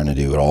 trying to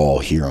do it all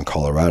here in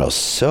Colorado.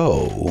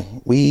 So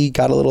we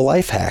got a little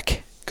life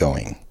hack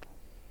going.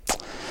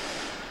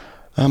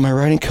 My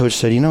writing coach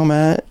said,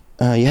 Matt,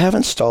 you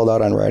haven't stalled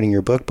out on writing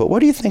your book, but what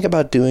do you think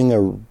about doing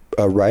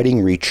a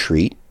writing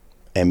retreat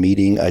am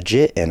meeting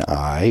Ajit and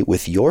I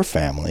with your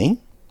family,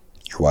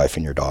 your wife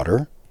and your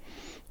daughter,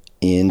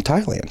 in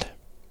Thailand.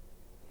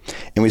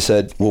 And we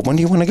said, well, when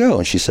do you want to go?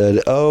 And she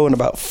said, oh, in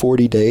about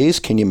 40 days.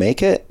 Can you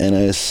make it? And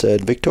I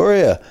said,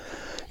 Victoria,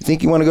 you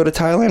think you want to go to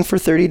Thailand for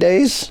 30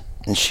 days?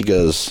 And she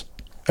goes,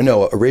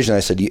 no, originally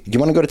I said, do you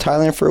want to go to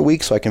Thailand for a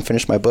week so I can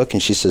finish my book?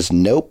 And she says,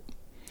 nope,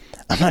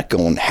 I'm not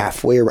going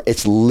halfway around.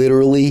 It's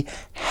literally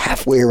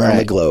halfway around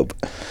the globe.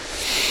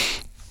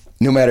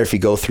 No matter if you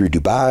go through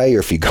Dubai or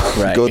if you go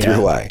through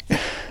Hawaii.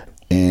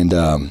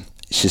 And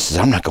she says,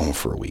 I'm not going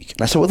for a week.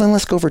 And I said, well, then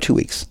let's go for 2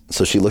 weeks.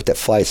 So she looked at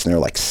flights, and they're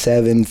like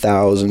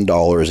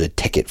 $7,000 a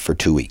ticket for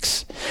 2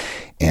 weeks.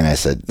 And I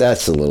said,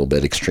 that's a little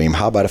bit extreme.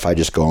 How about if I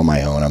just go on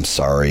my own? I'm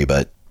sorry,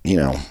 but, you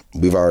know,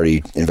 we've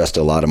already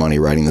invested a lot of money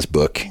writing this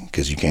book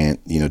because you can't,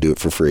 you know, do it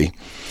for free.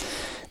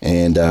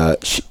 And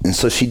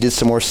so she did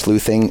some more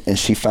sleuthing, and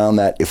she found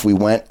that if we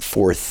went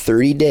for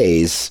 30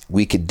 days,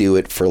 we could do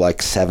it for like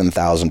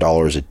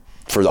 $7,000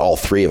 for all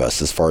three of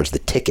us as far as the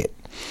ticket.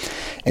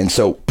 And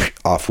so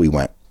off we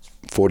went.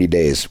 40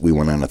 days, we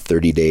went on a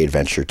 30-day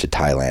adventure to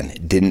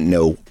Thailand. Didn't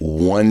know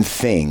one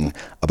thing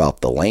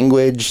about the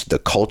language, the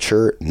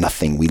culture,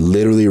 nothing. We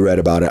literally read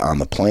about it on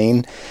the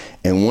plane.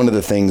 And one of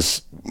the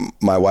things,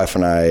 my wife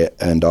and I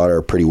and daughter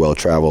are pretty well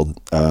traveled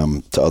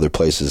to other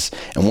places.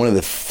 And one of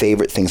the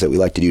favorite things that we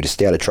like to do to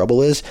stay out of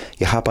trouble is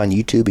you hop on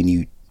YouTube and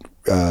you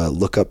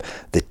look up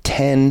the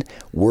 10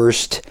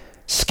 worst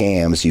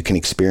scams you can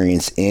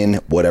experience in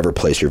whatever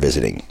place you're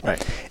visiting.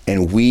 Right.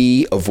 And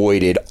we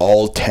avoided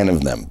all 10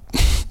 of them.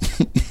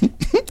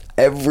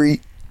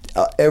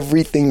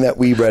 Everything that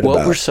we read about.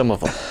 What were some of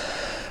them?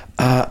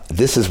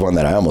 This is one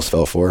that I almost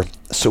fell for.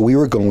 So we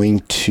were going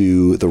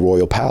to the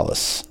royal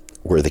palace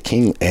where the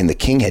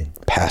king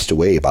had passed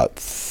away about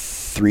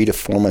 3 to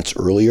 4 months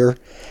earlier,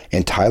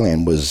 and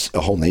Thailand was a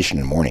whole nation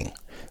in mourning.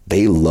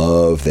 They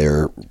love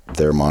their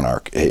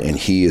monarch, and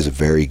he is a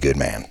very good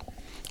man.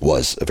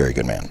 Was a very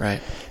good man.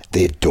 Right.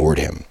 They adored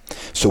him.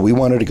 So we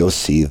wanted to go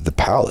see the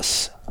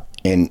palace.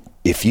 And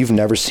if you've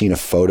never seen a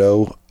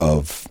photo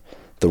of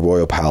the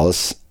royal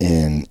palace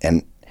in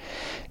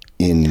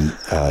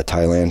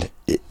Thailand,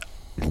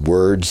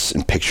 words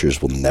and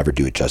pictures will never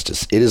do it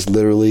justice. It is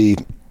literally,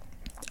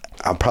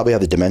 I'll probably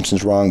have the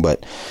dimensions wrong,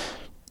 but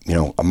you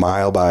know, a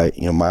mile by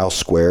mile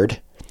squared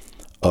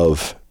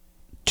of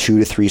 2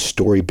 to 3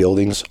 story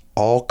buildings,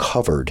 all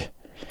covered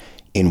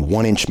in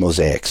 1-inch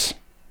mosaics,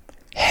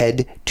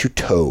 head to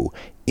toe,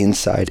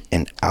 inside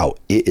and out.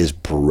 It is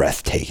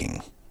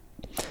breathtaking.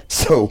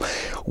 So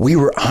we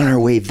were on our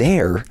way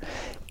there,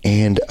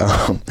 and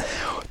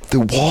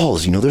the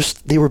walls,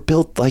 they were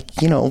built like,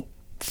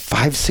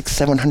 500, 600,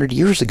 700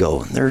 years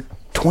ago, and they're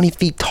 20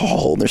 feet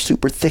tall, and they're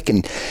super thick,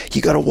 and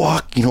you got to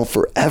walk,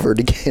 forever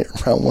to get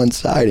around one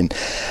side. And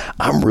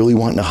I'm really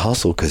wanting to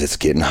hustle because it's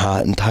getting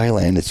hot in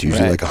Thailand. It's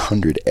usually like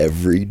 100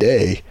 every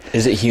day.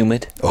 Is it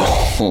humid?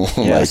 Oh,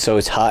 yeah. So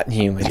it's hot and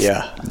humid.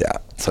 Yeah,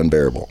 it's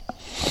unbearable.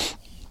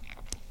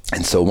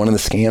 And so one of the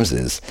scams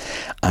is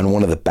on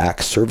one of the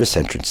back service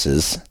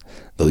entrances,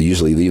 they'll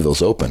usually leave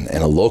those open,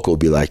 and a local will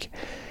be like,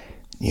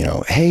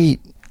 hey,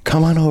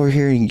 come on over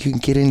here and you can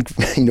get in,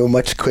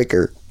 much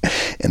quicker.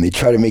 And they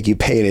try to make you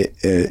pay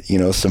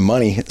it, some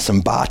money,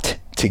 some baht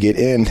to get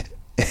in.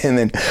 And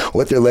then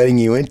what they're letting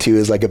you into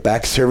is like a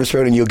back service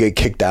road, and you'll get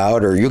kicked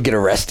out or you'll get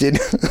arrested.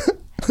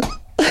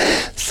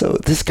 So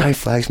this guy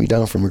flags me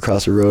down from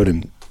across the road,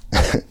 and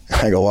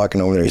I go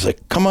walking over there. He's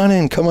like, come on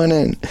in.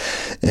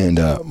 And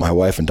my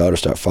wife and daughter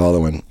start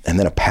following. And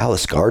then a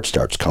palace guard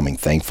starts coming,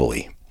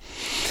 thankfully.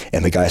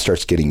 And the guy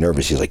starts getting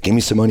nervous. He's like, give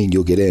me some money and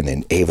you'll get in.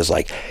 And Ava's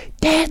like,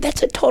 Dad,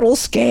 that's a total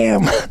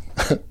scam.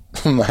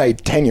 My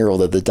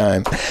 10-year-old at the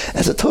time,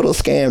 that's a total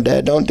scam,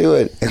 Dad, don't do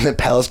it. And the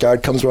palace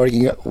guard comes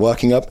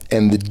walking up,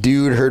 and the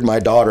dude heard my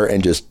daughter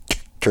and just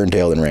turned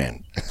tail and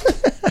ran.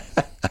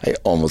 I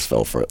almost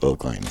fell for a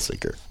hook, line, and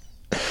sinker.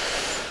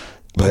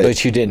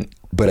 But you didn't.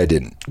 But I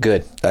didn't.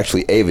 Good.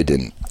 Actually, Ava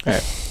didn't.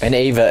 Right. And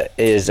Ava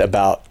is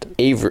about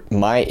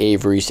my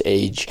Avery's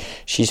age.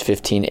 She's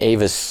 15.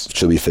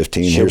 She'll be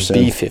 15 here soon.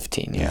 She'll be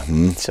 15, yeah.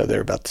 Mm-hmm. So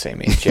they're about the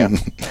same age, yeah.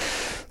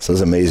 So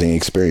it's an amazing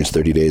experience,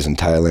 30 days in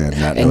Thailand,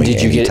 not knowing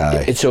any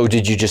Thai. So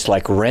did you just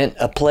like rent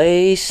a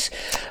place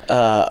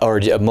or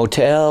a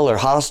motel or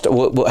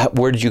hostel?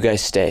 Where did you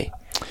guys stay?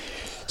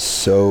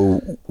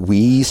 So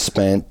we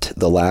spent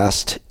the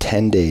last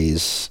 10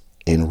 days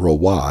in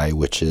Rawai,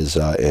 which is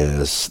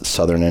the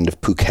southern end of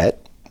Phuket,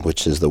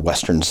 which is the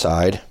western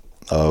side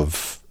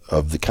of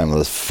the kind of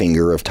the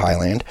finger of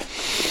Thailand.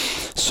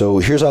 So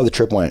here's how the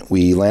trip went.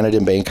 We landed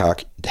in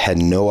Bangkok, had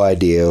no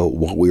idea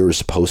what we were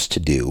supposed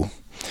to do.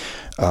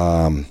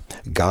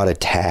 Got a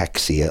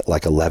taxi at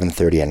like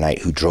 11:30 at night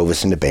who drove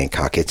us into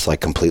Bangkok. It's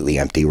like completely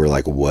empty. We're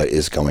like, what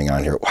is going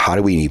on here? How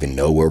do we even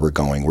know where we're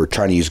going? We're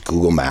trying to use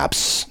Google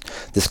Maps.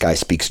 This guy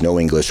speaks no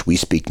English. We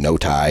speak no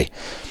Thai.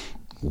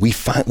 We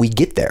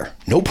get there.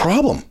 No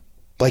problem.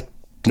 Like,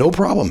 no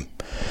problem.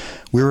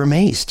 We were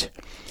amazed.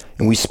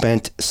 And we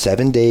spent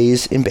 7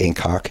 days in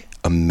Bangkok.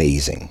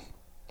 Amazing.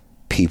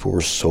 People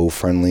were so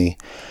friendly.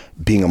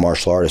 Being a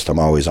martial artist, I'm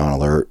always on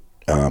alert.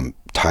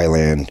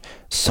 Thailand,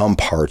 some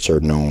parts are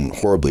known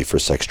horribly for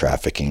sex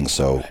trafficking.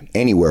 So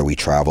anywhere we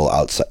travel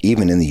outside,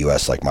 even in the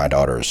U.S., like my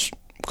daughter's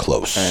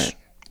close,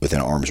 within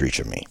arm's reach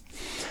of me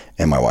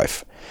and my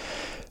wife.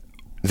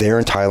 There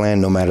in Thailand,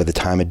 no matter the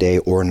time of day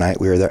or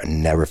night we were there, I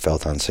never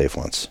felt unsafe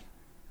once.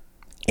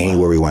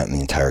 Anywhere we went in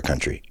the entire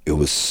country. It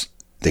was,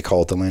 they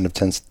call it the land of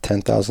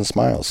 10,000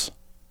 smiles.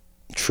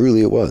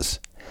 Truly it was.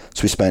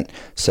 So we spent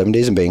 7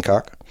 days in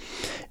Bangkok,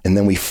 and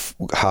then we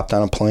hopped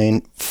on a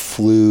plane,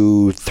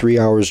 flew 3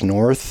 hours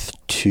north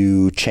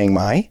to Chiang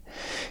Mai,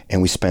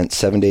 and we spent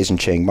 7 days in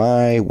Chiang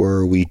Mai,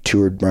 where we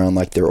toured around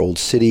like their old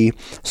city,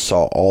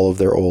 saw all of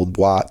their old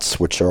wats,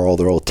 which are all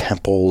their old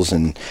temples,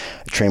 and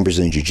trained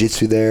Brazilian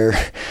Jiu-Jitsu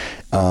there.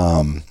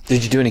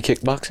 Did you do any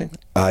kickboxing?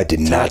 I did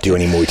not do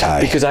any Muay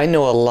Thai. Because I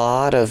know a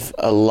lot of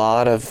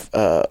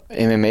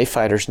MMA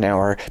fighters now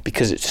are,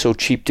 because it's so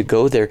cheap to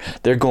go there,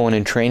 they're going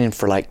and training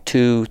for like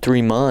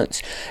 2-3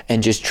 months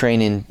and just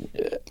training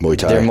Muay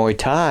Thai. their Muay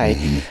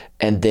Thai,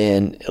 and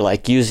then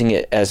like using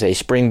it as a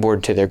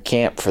springboard to their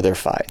camp for their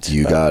fights.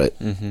 You got it.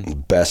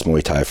 Best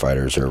Muay Thai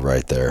fighters are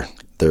right there.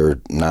 They're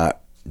not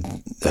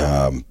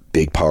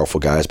big, powerful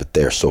guys, but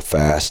they're so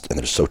fast and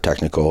they're so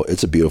technical.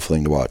 It's a beautiful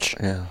thing to watch.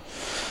 Yeah.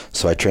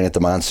 So I trained at the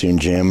Monsoon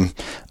Gym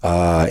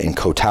in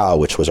Koh Tao,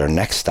 which was our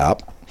next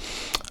stop.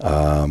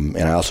 And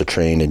I also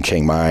trained in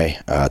Chiang Mai,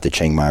 at the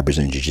Chiang Mai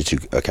Brazilian Jiu-Jitsu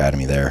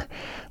Academy there,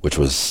 which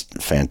was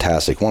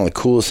fantastic. One of the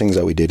coolest things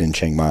that we did in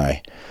Chiang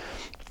Mai,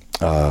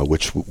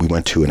 which we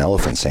went to an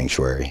elephant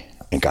sanctuary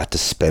and got to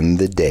spend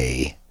the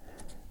day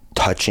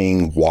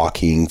touching,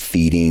 walking,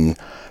 feeding,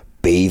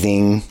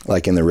 bathing,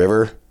 like in the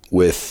river,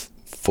 with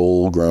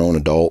full-grown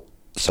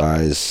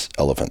adult-size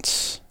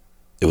elephants.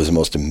 It was the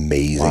most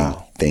amazing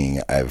thing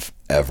I've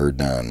ever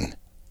done.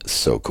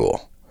 So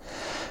cool.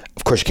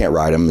 Of course, you can't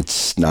ride them.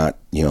 It's not,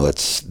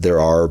 there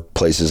are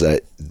places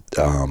that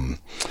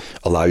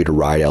allow you to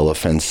ride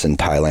elephants in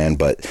Thailand,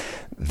 but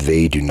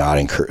they do not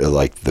encourage,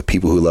 like the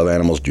people who love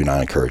animals do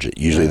not encourage it.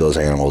 Usually those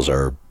animals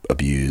are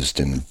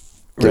abused and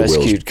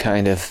rescued,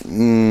 kind of.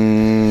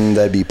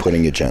 That'd be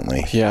putting it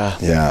gently.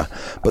 Yeah.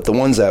 But the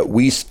ones that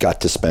we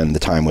got to spend the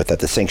time with at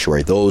the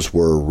sanctuary, those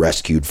were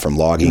rescued from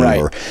logging,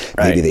 or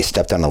maybe they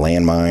stepped on a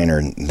landmine,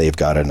 or they've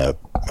got a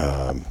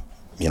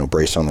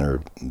brace on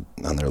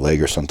their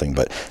leg or something.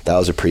 But that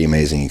was a pretty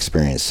amazing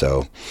experience.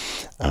 So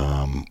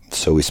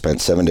we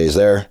spent 7 days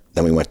there.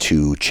 Then we went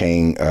to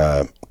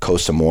Koh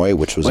Samui,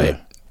 which was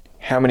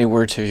How many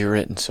words have you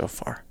written so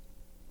far?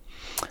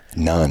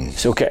 None.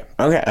 It's okay.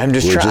 I'm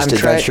just trying. Just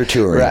adventure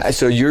touring. Right.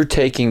 So you're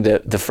taking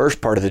the first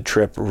part of the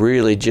trip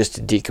really just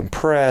to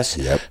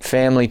decompress,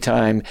 family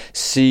time,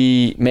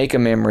 make a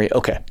memory.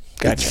 Okay,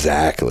 gotcha.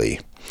 Exactly.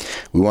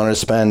 We wanted to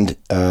spend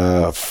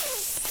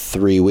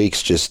 3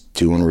 weeks just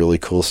doing really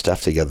cool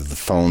stuff together. The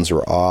phones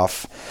were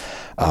off.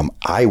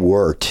 I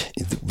worked.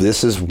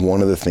 This is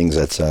one of the things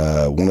that's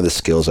one of the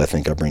skills I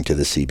think I bring to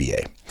the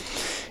CBA.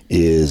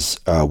 Is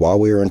while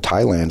we were in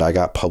Thailand, I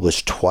got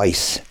published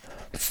twice.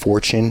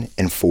 Fortune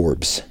and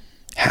Forbes,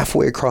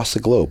 halfway across the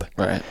globe.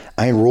 Right.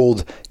 I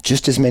enrolled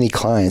just as many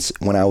clients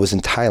when I was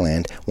in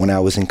Thailand, when I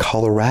was in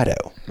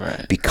Colorado,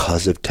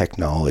 because of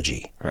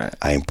technology. Right.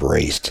 I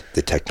embraced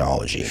the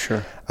technology.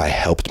 Sure. I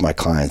helped my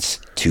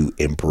clients to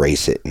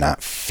embrace it,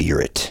 not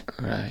fear it.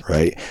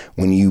 Right.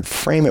 When you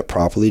frame it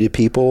properly to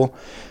people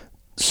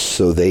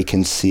so they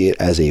can see it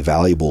as a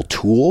valuable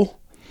tool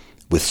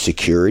with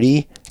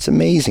security, it's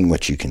amazing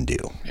what you can do.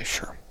 Yeah,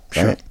 sure.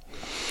 Right?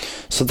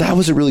 So that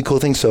was a really cool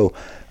thing. So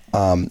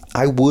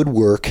I would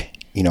work,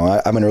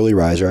 I'm an early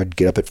riser. I'd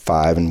get up at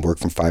 5 and work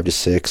from 5 to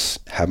 6,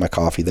 have my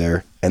coffee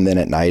there. And then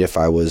at night, if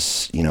I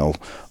was,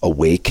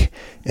 awake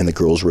and the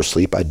girls were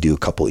asleep, I'd do a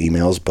couple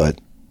emails. But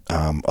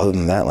other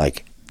than that,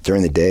 like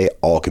during the day,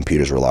 all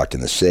computers were locked in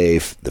the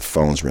safe. The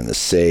phones were in the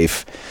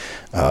safe.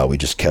 We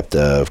just kept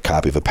a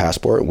copy of a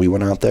passport. We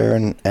went out there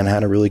and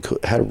had a really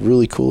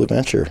cool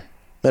adventure.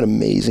 Met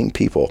amazing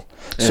people.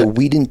 Yeah. So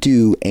we didn't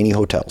do any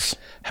hotels.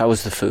 How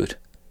was the food?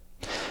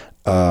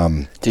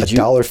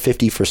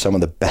 $1.50 for some of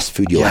the best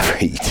food you'll ever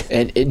eat.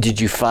 And did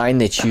you find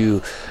that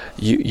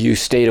you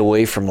stayed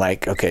away from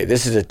like, okay,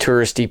 this is a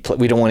touristy place.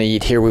 We don't want to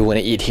eat here. We want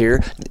to eat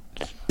here.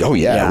 Oh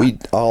yeah. We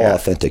all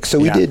authentic. So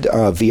we did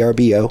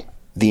VRBO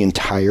the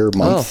entire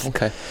month. Oh,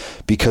 okay.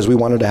 Because we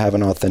wanted to have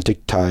an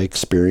authentic Thai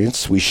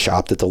experience. We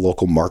shopped at the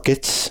local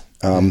markets.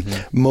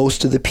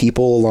 Most of the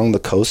people along the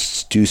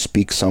coasts do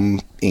speak some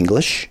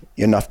English,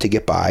 enough to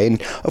get by.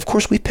 And of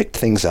course we picked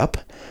things up.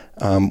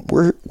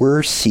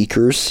 We're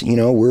seekers,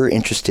 we're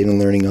interested in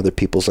learning other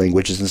people's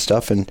languages and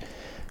stuff. And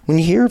when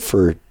you're here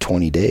for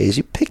 20 days,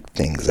 you pick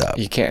things up.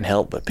 You can't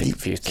help but pick a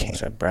few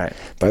things up, right?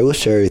 But I will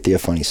share with you a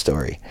funny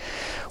story.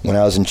 When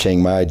I was in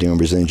Chiang Mai doing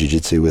Brazilian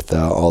Jiu-Jitsu with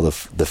all the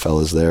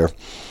fellas there,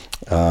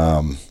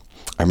 I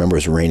remember it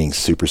was raining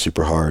super,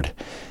 super hard.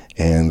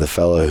 And the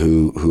fella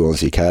who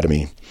owns the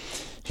academy,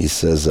 he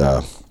says,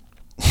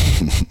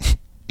 this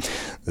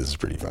is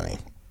pretty funny.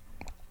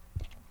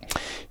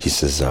 He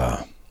says,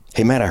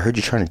 hey man, I heard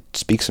you trying to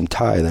speak some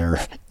Thai there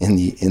in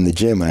the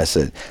gym. And I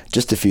said,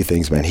 just a few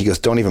things, man. He goes,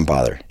 don't even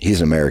bother.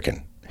 He's an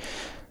American.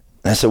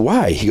 And I said,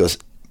 why? He goes,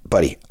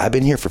 buddy, I've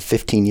been here for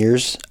 15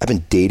 years. I've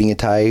been dating a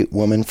Thai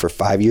woman for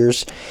 5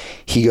 years.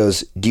 He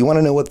goes, do you want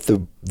to know what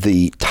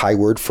the Thai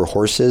word for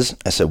horse is?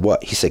 I said,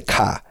 what? He said,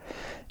 ka.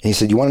 And he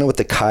said, you want to know what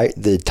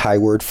the Thai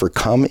word for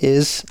come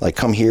is? Like,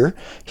 come here?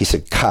 He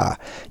said, ka.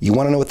 You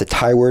want to know what the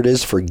Thai word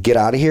is for get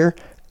out of here?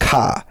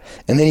 Ka.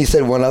 And then he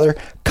said one other,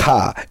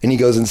 ka. And he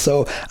goes, and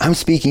so I'm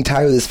speaking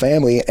Thai with his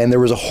family, and there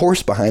was a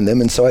horse behind them.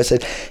 And so I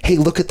said, hey,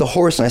 look at the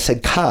horse. And I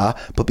said, ka.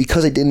 But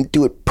because I didn't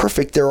do it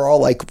perfect, they were all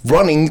like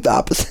running the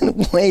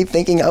opposite way,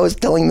 thinking I was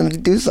telling them to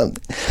do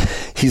something.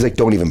 He's like,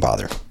 don't even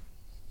bother.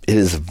 It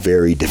is a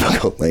very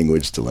difficult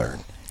language to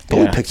learn. But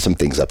we picked some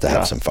things up to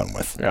have some fun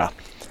with. Yeah.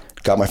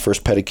 Got my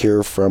first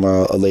pedicure from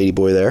a lady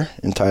boy there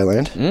in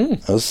Thailand.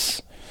 That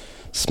was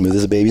smooth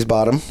as a baby's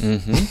bottom.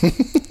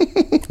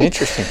 Mm-hmm.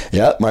 Interesting.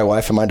 Yeah, my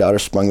wife and my daughter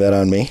sprung that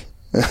on me.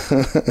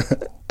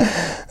 It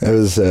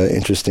was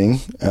interesting.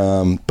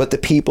 But the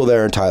people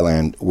there in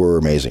Thailand were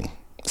amazing.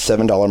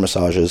 $7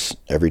 massages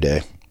every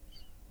day.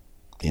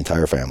 The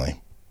entire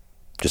family.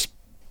 Just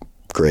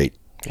great.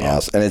 Yeah.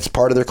 Awesome. And it's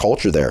part of their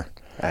culture there.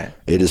 Right.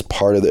 It is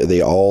part of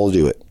they all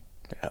do it.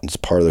 It's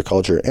part of their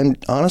culture. And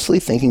honestly,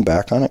 thinking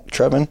back on it,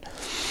 Trevin,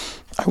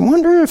 I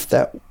wonder if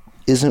that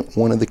isn't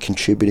one of the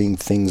contributing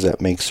things that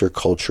makes their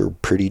culture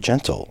pretty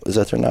gentle, is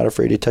that they're not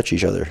afraid to touch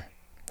each other.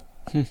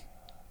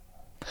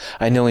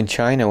 I know in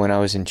China, when I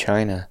was in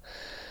China,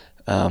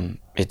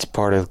 it's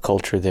part of the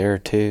culture there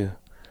too.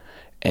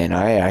 And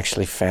I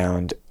actually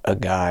found a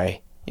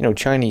guy,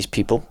 Chinese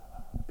people,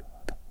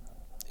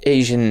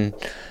 Asian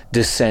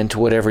descent,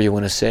 whatever you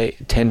want to say,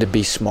 tend to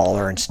be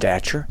smaller in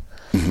stature.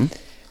 Mm-hmm.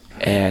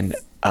 And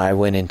I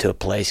went into a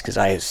place because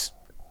I was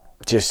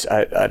just,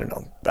 I don't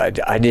know,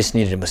 I just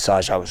needed a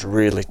massage. I was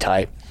really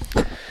tight.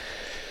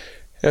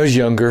 I was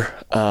younger,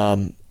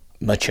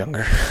 much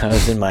younger. I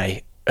was in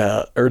my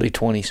early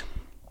 20s.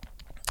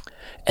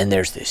 And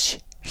there's this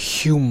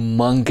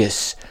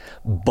humongous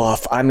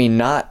buff. I mean,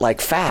 not like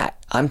fat.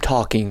 I'm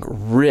talking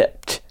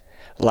ripped.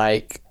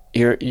 Like,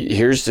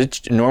 here's a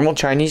normal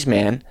Chinese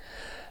man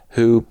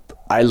who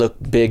I look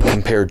big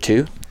compared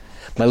to.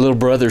 My little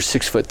brother's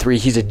 6'3".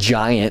 He's a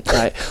giant,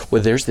 right?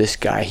 Well, there's this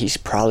guy. He's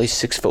probably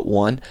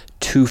 6'1",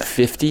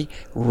 250,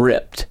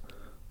 ripped,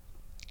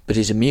 but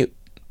he's a mute.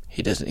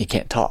 He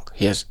can't talk.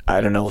 He has, I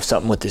don't know,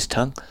 something with his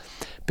tongue,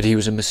 but he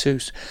was a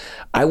masseuse.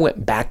 I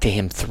went back to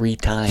him 3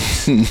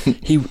 times.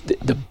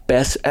 The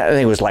best, I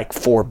think it was like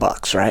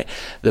 $4, right?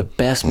 The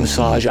best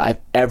massage I've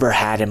ever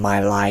had in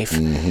my life.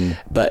 Mm-hmm.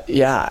 But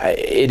yeah,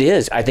 it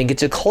is. I think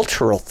it's a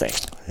cultural thing.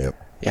 Yep.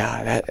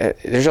 Yeah,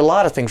 there's a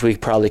lot of things we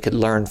probably could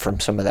learn from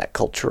some of that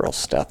cultural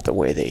stuff, the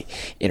way they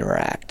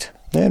interact.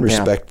 And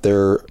respect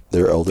their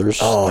elders.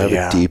 Oh, have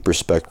a deep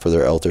respect for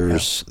their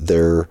elders.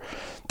 Yeah.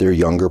 Their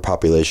younger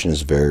population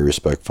is very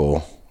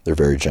respectful. They're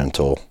very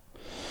gentle.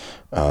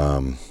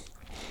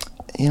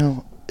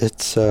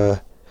 It's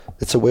a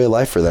way of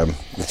life for them.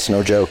 It's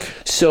no joke.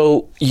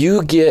 So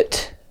you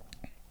get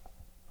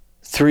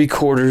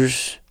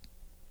 3/4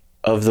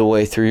 of the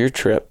way through your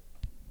trip.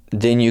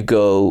 Then you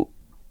go.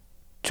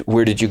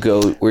 Where did you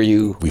go?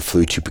 We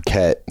flew to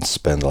Phuket and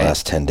spent the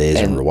last 10 days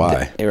in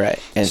Rawai. Right.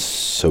 And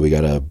so we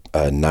got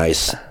a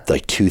nice,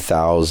 like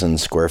 2,000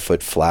 square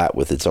foot flat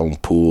with its own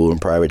pool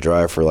and private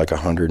drive for like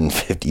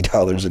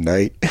 $150 a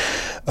night,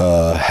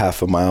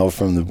 half a mile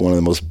from one of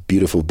the most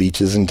beautiful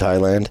beaches in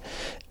Thailand.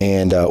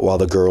 And while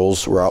the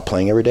girls were out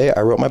playing every day,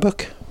 I wrote my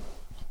book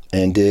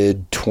and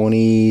did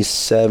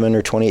 27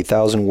 or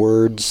 28,000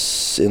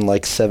 words in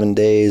like 7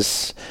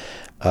 days.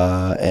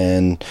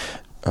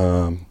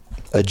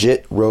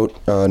 Ajit wrote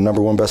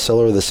 #1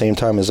 bestseller at the same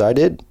time as I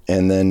did.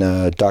 And then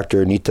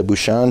Dr. Anita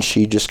Bhushan,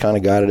 she just kind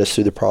of guided us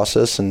through the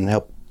process and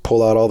helped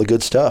pull out all the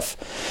good stuff.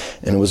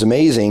 And it was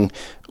amazing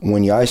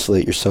when you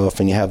isolate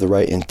yourself and you have the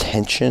right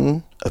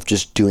intention of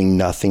just doing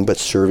nothing but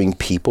serving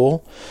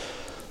people,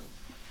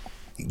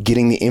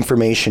 getting the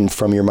information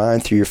from your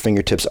mind through your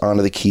fingertips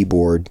onto the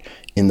keyboard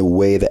in the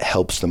way that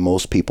helps the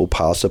most people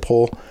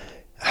possible,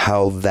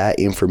 how that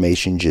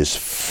information just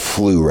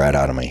flew right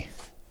out of me.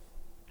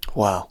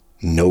 Wow.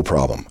 No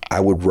problem. I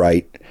would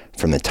write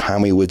from the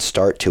time we would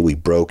start till we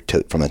broke,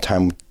 from the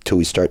time till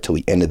we start till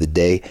the end of the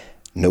day.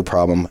 No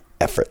problem.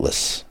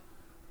 Effortless.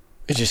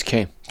 It just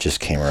came. Just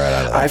came right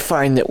out of that. I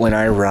find that when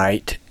I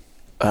write,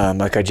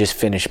 like I just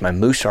finished my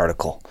Moose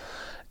article,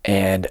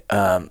 and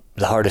the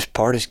hardest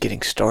part is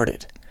getting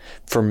started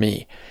for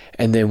me.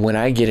 And then when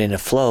I get in a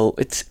flow,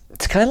 it's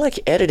kind of like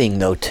editing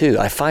though too.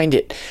 I find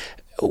it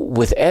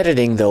with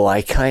editing though,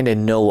 I kind of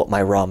know what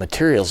my raw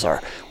materials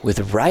are.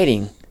 With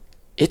writing,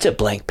 it's a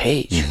blank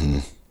page. Mm-hmm.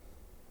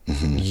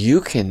 Mm-hmm.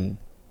 You can,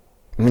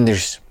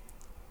 there's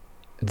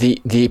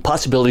the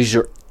possibilities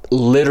are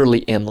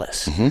literally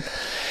endless. Mm-hmm.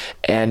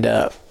 And,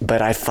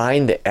 but I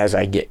find that as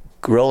I get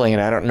rolling,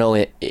 and I don't know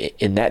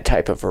in that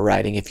type of a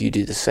writing if you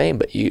do the same,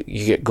 but you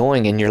get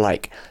going and you're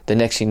like, the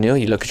next thing you know,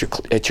 you look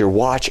at your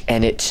watch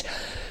and it's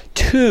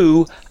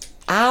 2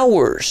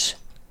 hours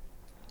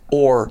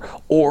or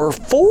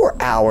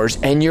 4 hours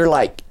and you're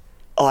like,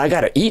 oh, I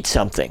got to eat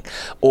something,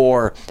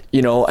 or,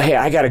 hey,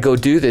 I got to go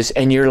do this.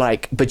 And you're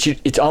like,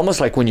 it's almost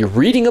like when you're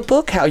reading a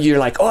book, how you're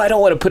like, oh, I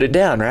don't want to put it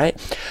down, right?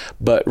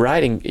 But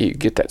writing, you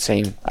get that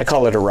same, I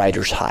call it a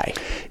writer's high.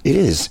 It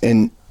is.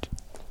 And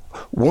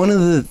one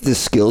of the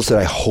skills that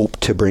I hope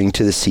to bring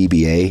to the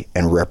CBA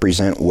and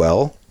represent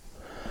well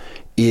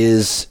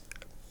is,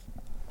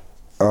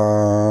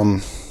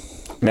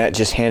 Matt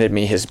just handed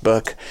me his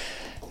book.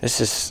 This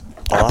is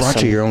awesome. I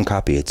brought you your own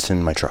copy. It's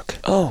in my truck.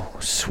 Oh,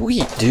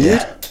 sweet, dude.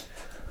 Yeah.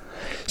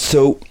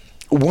 So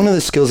one of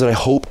the skills that I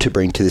hope to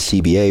bring to the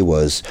CBA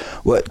was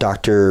what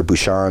Dr.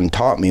 Bouchon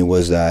taught me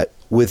was that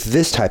with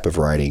this type of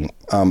writing,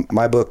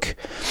 my book,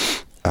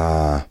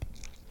 a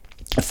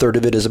third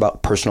of it is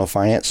about personal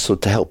finance. So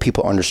to help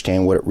people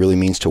understand what it really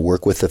means to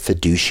work with a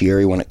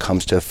fiduciary when it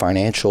comes to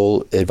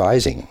financial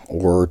advising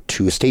or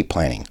to estate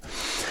planning,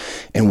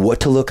 and what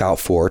to look out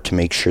for to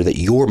make sure that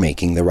you're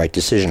making the right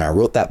decision. I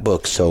wrote that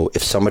book so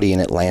if somebody in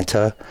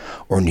Atlanta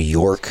or New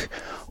York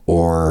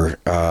or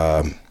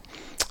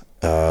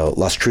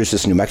Las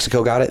Cruces, New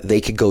Mexico got it, they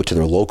could go to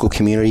their local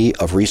community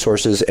of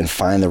resources and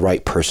find the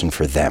right person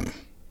for them.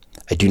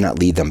 I do not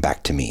lead them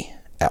back to me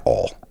at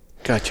all.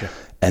 Gotcha.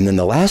 And then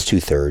the last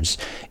 2/3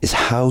 is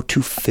how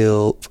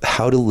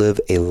to live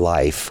a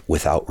life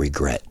without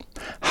regret.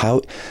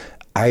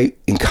 I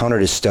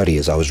encountered a study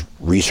as I was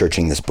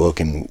researching this book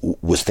and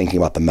was thinking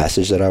about the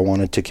message that I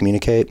wanted to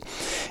communicate.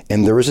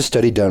 And there was a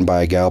study done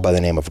by a gal by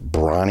the name of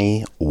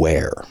Bronnie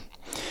Ware.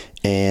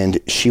 And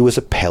she was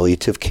a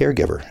palliative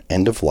caregiver,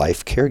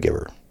 end-of-life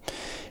caregiver.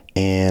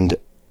 And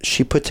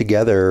she put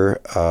together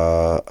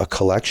a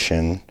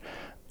collection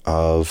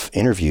of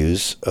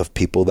interviews of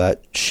people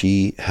that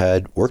she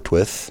had worked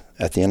with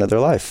at the end of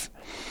their life.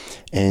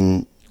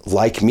 And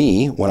like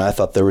me, when I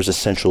thought there was a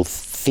central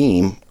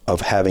theme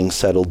of having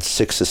settled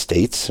 6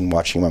 estates and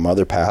watching my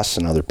mother pass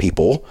and other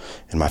people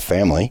in my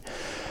family,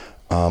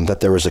 that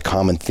there was a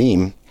common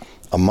theme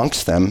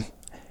amongst them.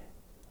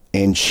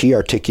 And she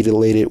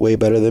articulated it way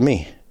better than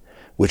me,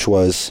 which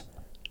was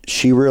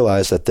she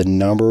realized that the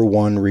number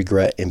one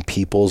regret in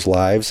people's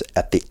lives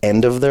at the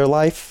end of their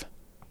life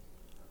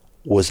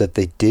was that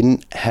they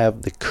didn't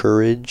have the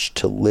courage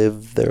to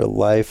live their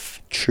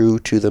life true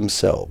to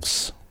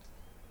themselves.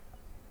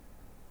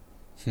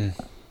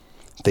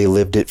 They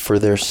lived it for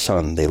their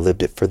son. They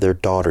lived it for their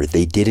daughter.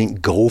 They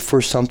didn't go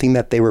for something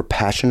that they were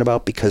passionate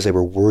about because they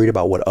were worried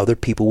about what other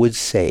people would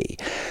say.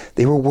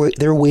 They were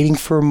waiting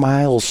for a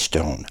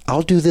milestone.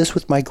 I'll do this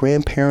with my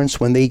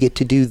grandparents when they get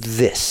to do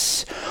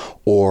this.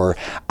 Or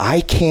I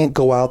can't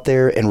go out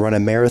there and run a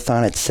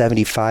marathon at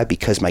 75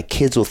 because my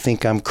kids will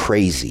think I'm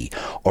crazy.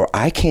 Or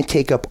I can't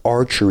take up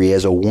archery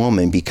as a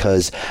woman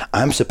because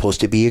I'm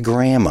supposed to be a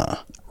grandma,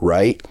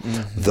 right?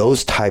 Mm-hmm.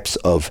 Those types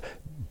of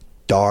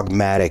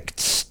dogmatic,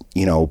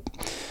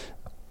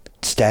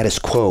 status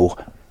quo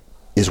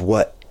is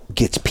what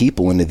gets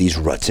people into these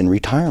ruts in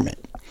retirement.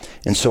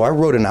 And so I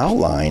wrote an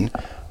outline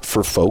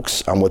for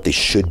folks on what they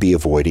should be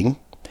avoiding.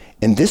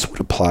 And this would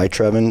apply,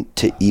 Trevin,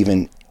 to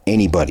even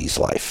anybody's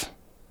life.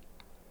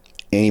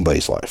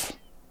 Anybody's life.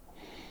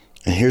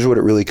 And here's what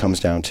it really comes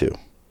down to.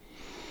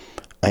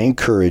 I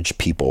encourage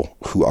people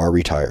who are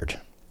retired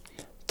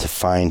to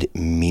find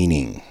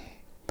meaning,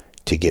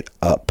 to get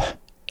up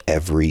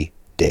every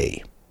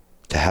day,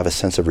 to have a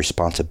sense of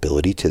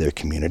responsibility to their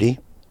community,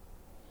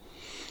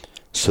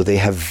 so they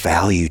have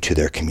value to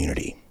their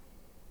community.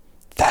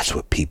 That's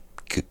what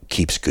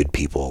keeps good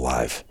people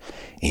alive.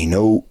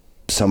 And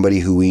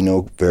somebody who we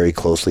know very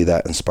closely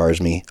that inspires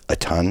me a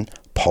ton,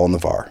 Paul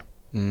Navarre.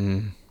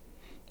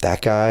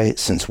 That guy,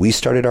 since we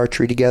started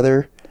archery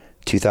together,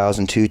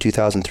 2002,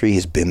 2003,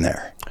 has been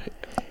there.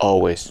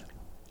 Always.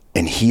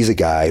 And he's a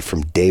guy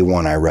from day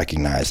one I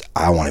recognize,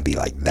 I want to be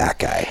like that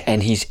guy.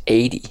 And he's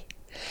 80.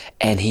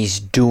 And he's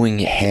doing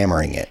it.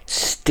 Hammering it.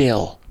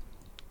 Still.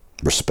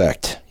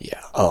 Respect. Yeah.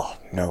 Oh,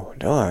 no.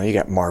 You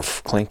got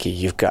Marv Klinke.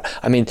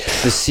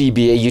 The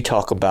CBA, you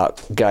talk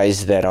about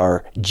guys that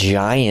are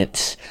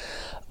giants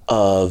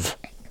of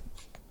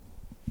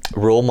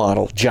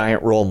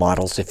giant role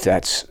models, if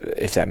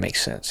that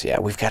makes sense. Yeah,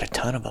 we've got a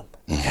ton of them.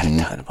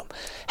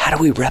 How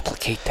do we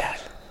replicate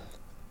that?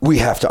 We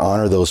have to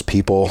honor those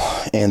people,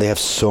 and they have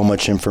so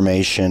much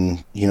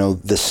information.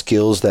 The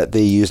skills that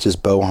they used as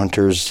bow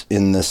hunters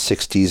in the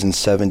 60s and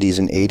 70s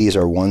and 80s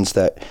are ones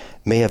that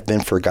may have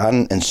been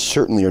forgotten and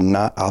certainly are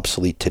not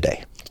obsolete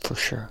today. For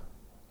sure.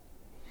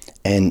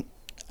 And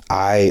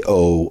I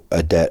owe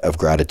a debt of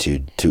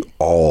gratitude to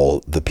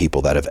all the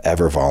people that have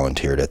ever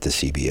volunteered at the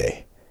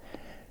CBA,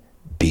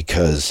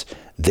 because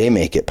they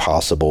make it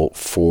possible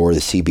for the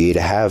CBA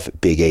to have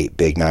Big 8,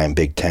 Big 9,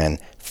 Big 10,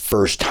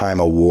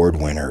 first-time award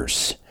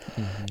winners,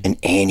 an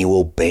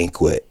annual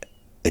banquet,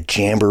 a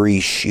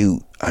jamboree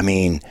shoot.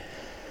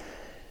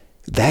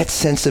 That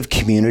sense of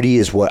community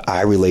is what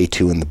I relate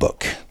to in the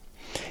book.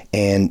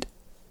 And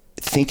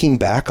thinking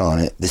back on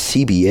it, the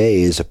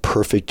CBA is a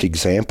perfect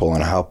example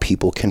on how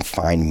people can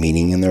find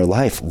meaning in their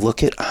life.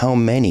 Look at how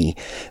many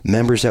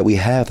members that we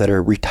have that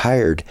are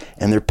retired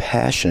and they're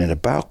passionate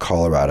about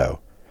Colorado,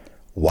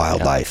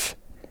 wildlife,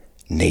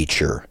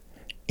 nature,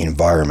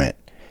 environment,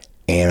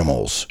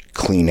 animals,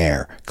 clean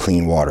air,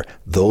 clean water.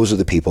 Those are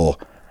the people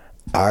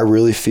I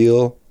really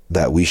feel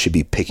that we should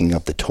be picking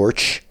up the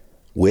torch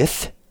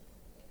with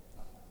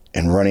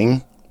and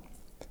running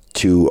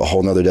to a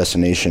whole nother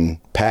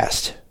destination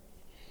past,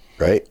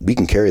 right? We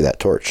can carry that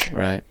torch.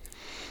 Right.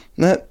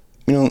 And that,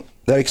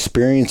 that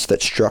experience,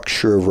 that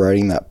structure of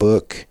writing that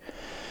book,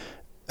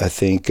 I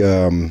think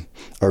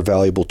are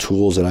valuable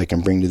tools that I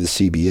can bring to the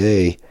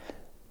CBA,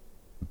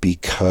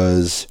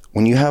 because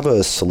when you have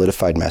a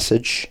solidified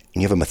message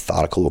and you have a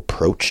methodical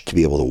approach to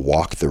be able to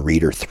walk the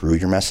reader through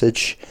your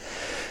message,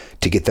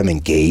 to get them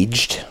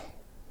engaged,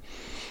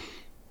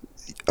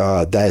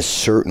 that is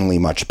certainly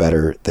much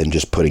better than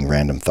just putting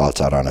random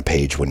thoughts out on a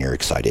page when you're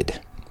excited.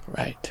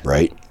 Right.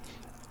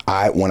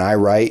 When I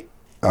write,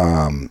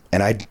 and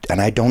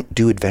I don't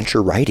do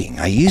adventure writing.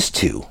 I used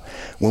to.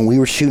 When we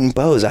were shooting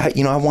bows, I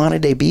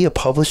wanted to be a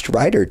published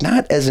writer,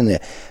 not as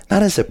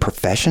a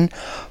profession,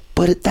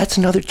 but that's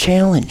another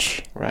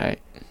challenge. Right.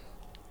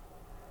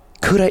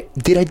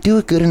 Did I do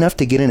it good enough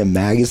to get in a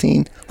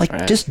magazine?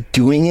 Just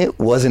doing it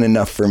wasn't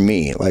enough for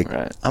me.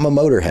 I'm a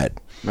motorhead.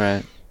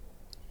 Right.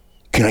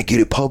 Can I get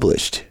it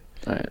published?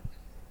 Right.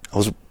 I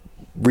was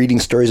reading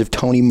stories of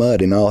Tony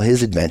Mudd and all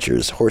his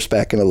adventures,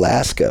 horseback in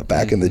Alaska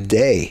back in the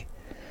day.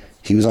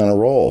 He was on a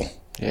roll.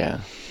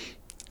 Yeah.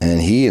 And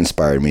he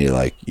inspired me to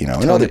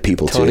and other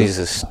people too. Tony's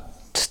a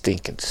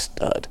stinking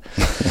stud.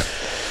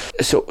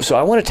 So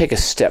I want to take a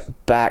step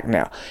back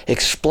now.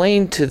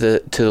 Explain to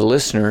the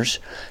listeners,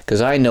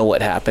 because I know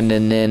what happened,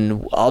 and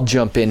then I'll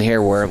jump in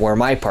here where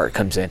my part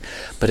comes in.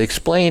 But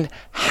explain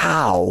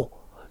how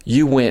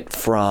you went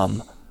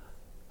from,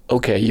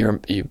 okay,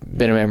 you've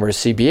been a member of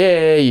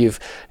CBA,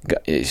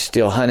 you're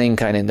still hunting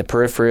kind of in the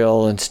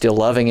peripheral and still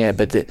loving it,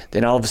 but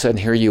then all of a sudden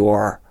here you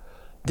are,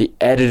 the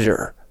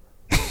editor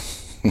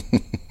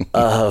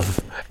of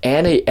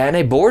and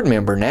a board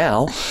member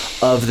now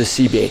of the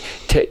CBA.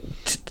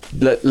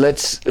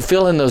 Let's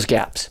fill in those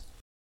gaps.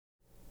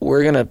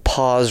 We're going to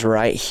pause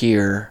right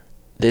here.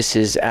 This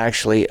is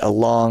actually a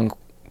longer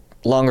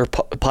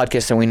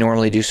podcast than we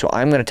normally do, so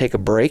I'm going to take a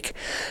break.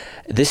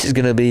 This is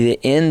going to be the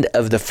end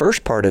of the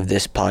first part of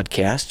this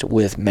podcast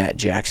with Matt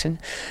Jackson.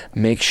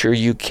 Make sure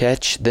you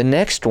catch the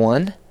next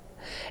one,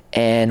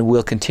 and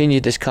we'll continue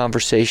this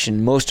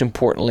conversation, most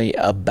importantly,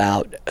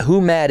 about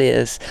who Matt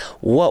is,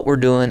 what we're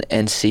doing,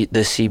 and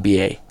the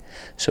CBA.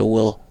 So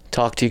we'll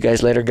talk to you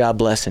guys later. God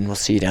bless, and we'll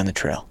see you down the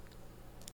trail.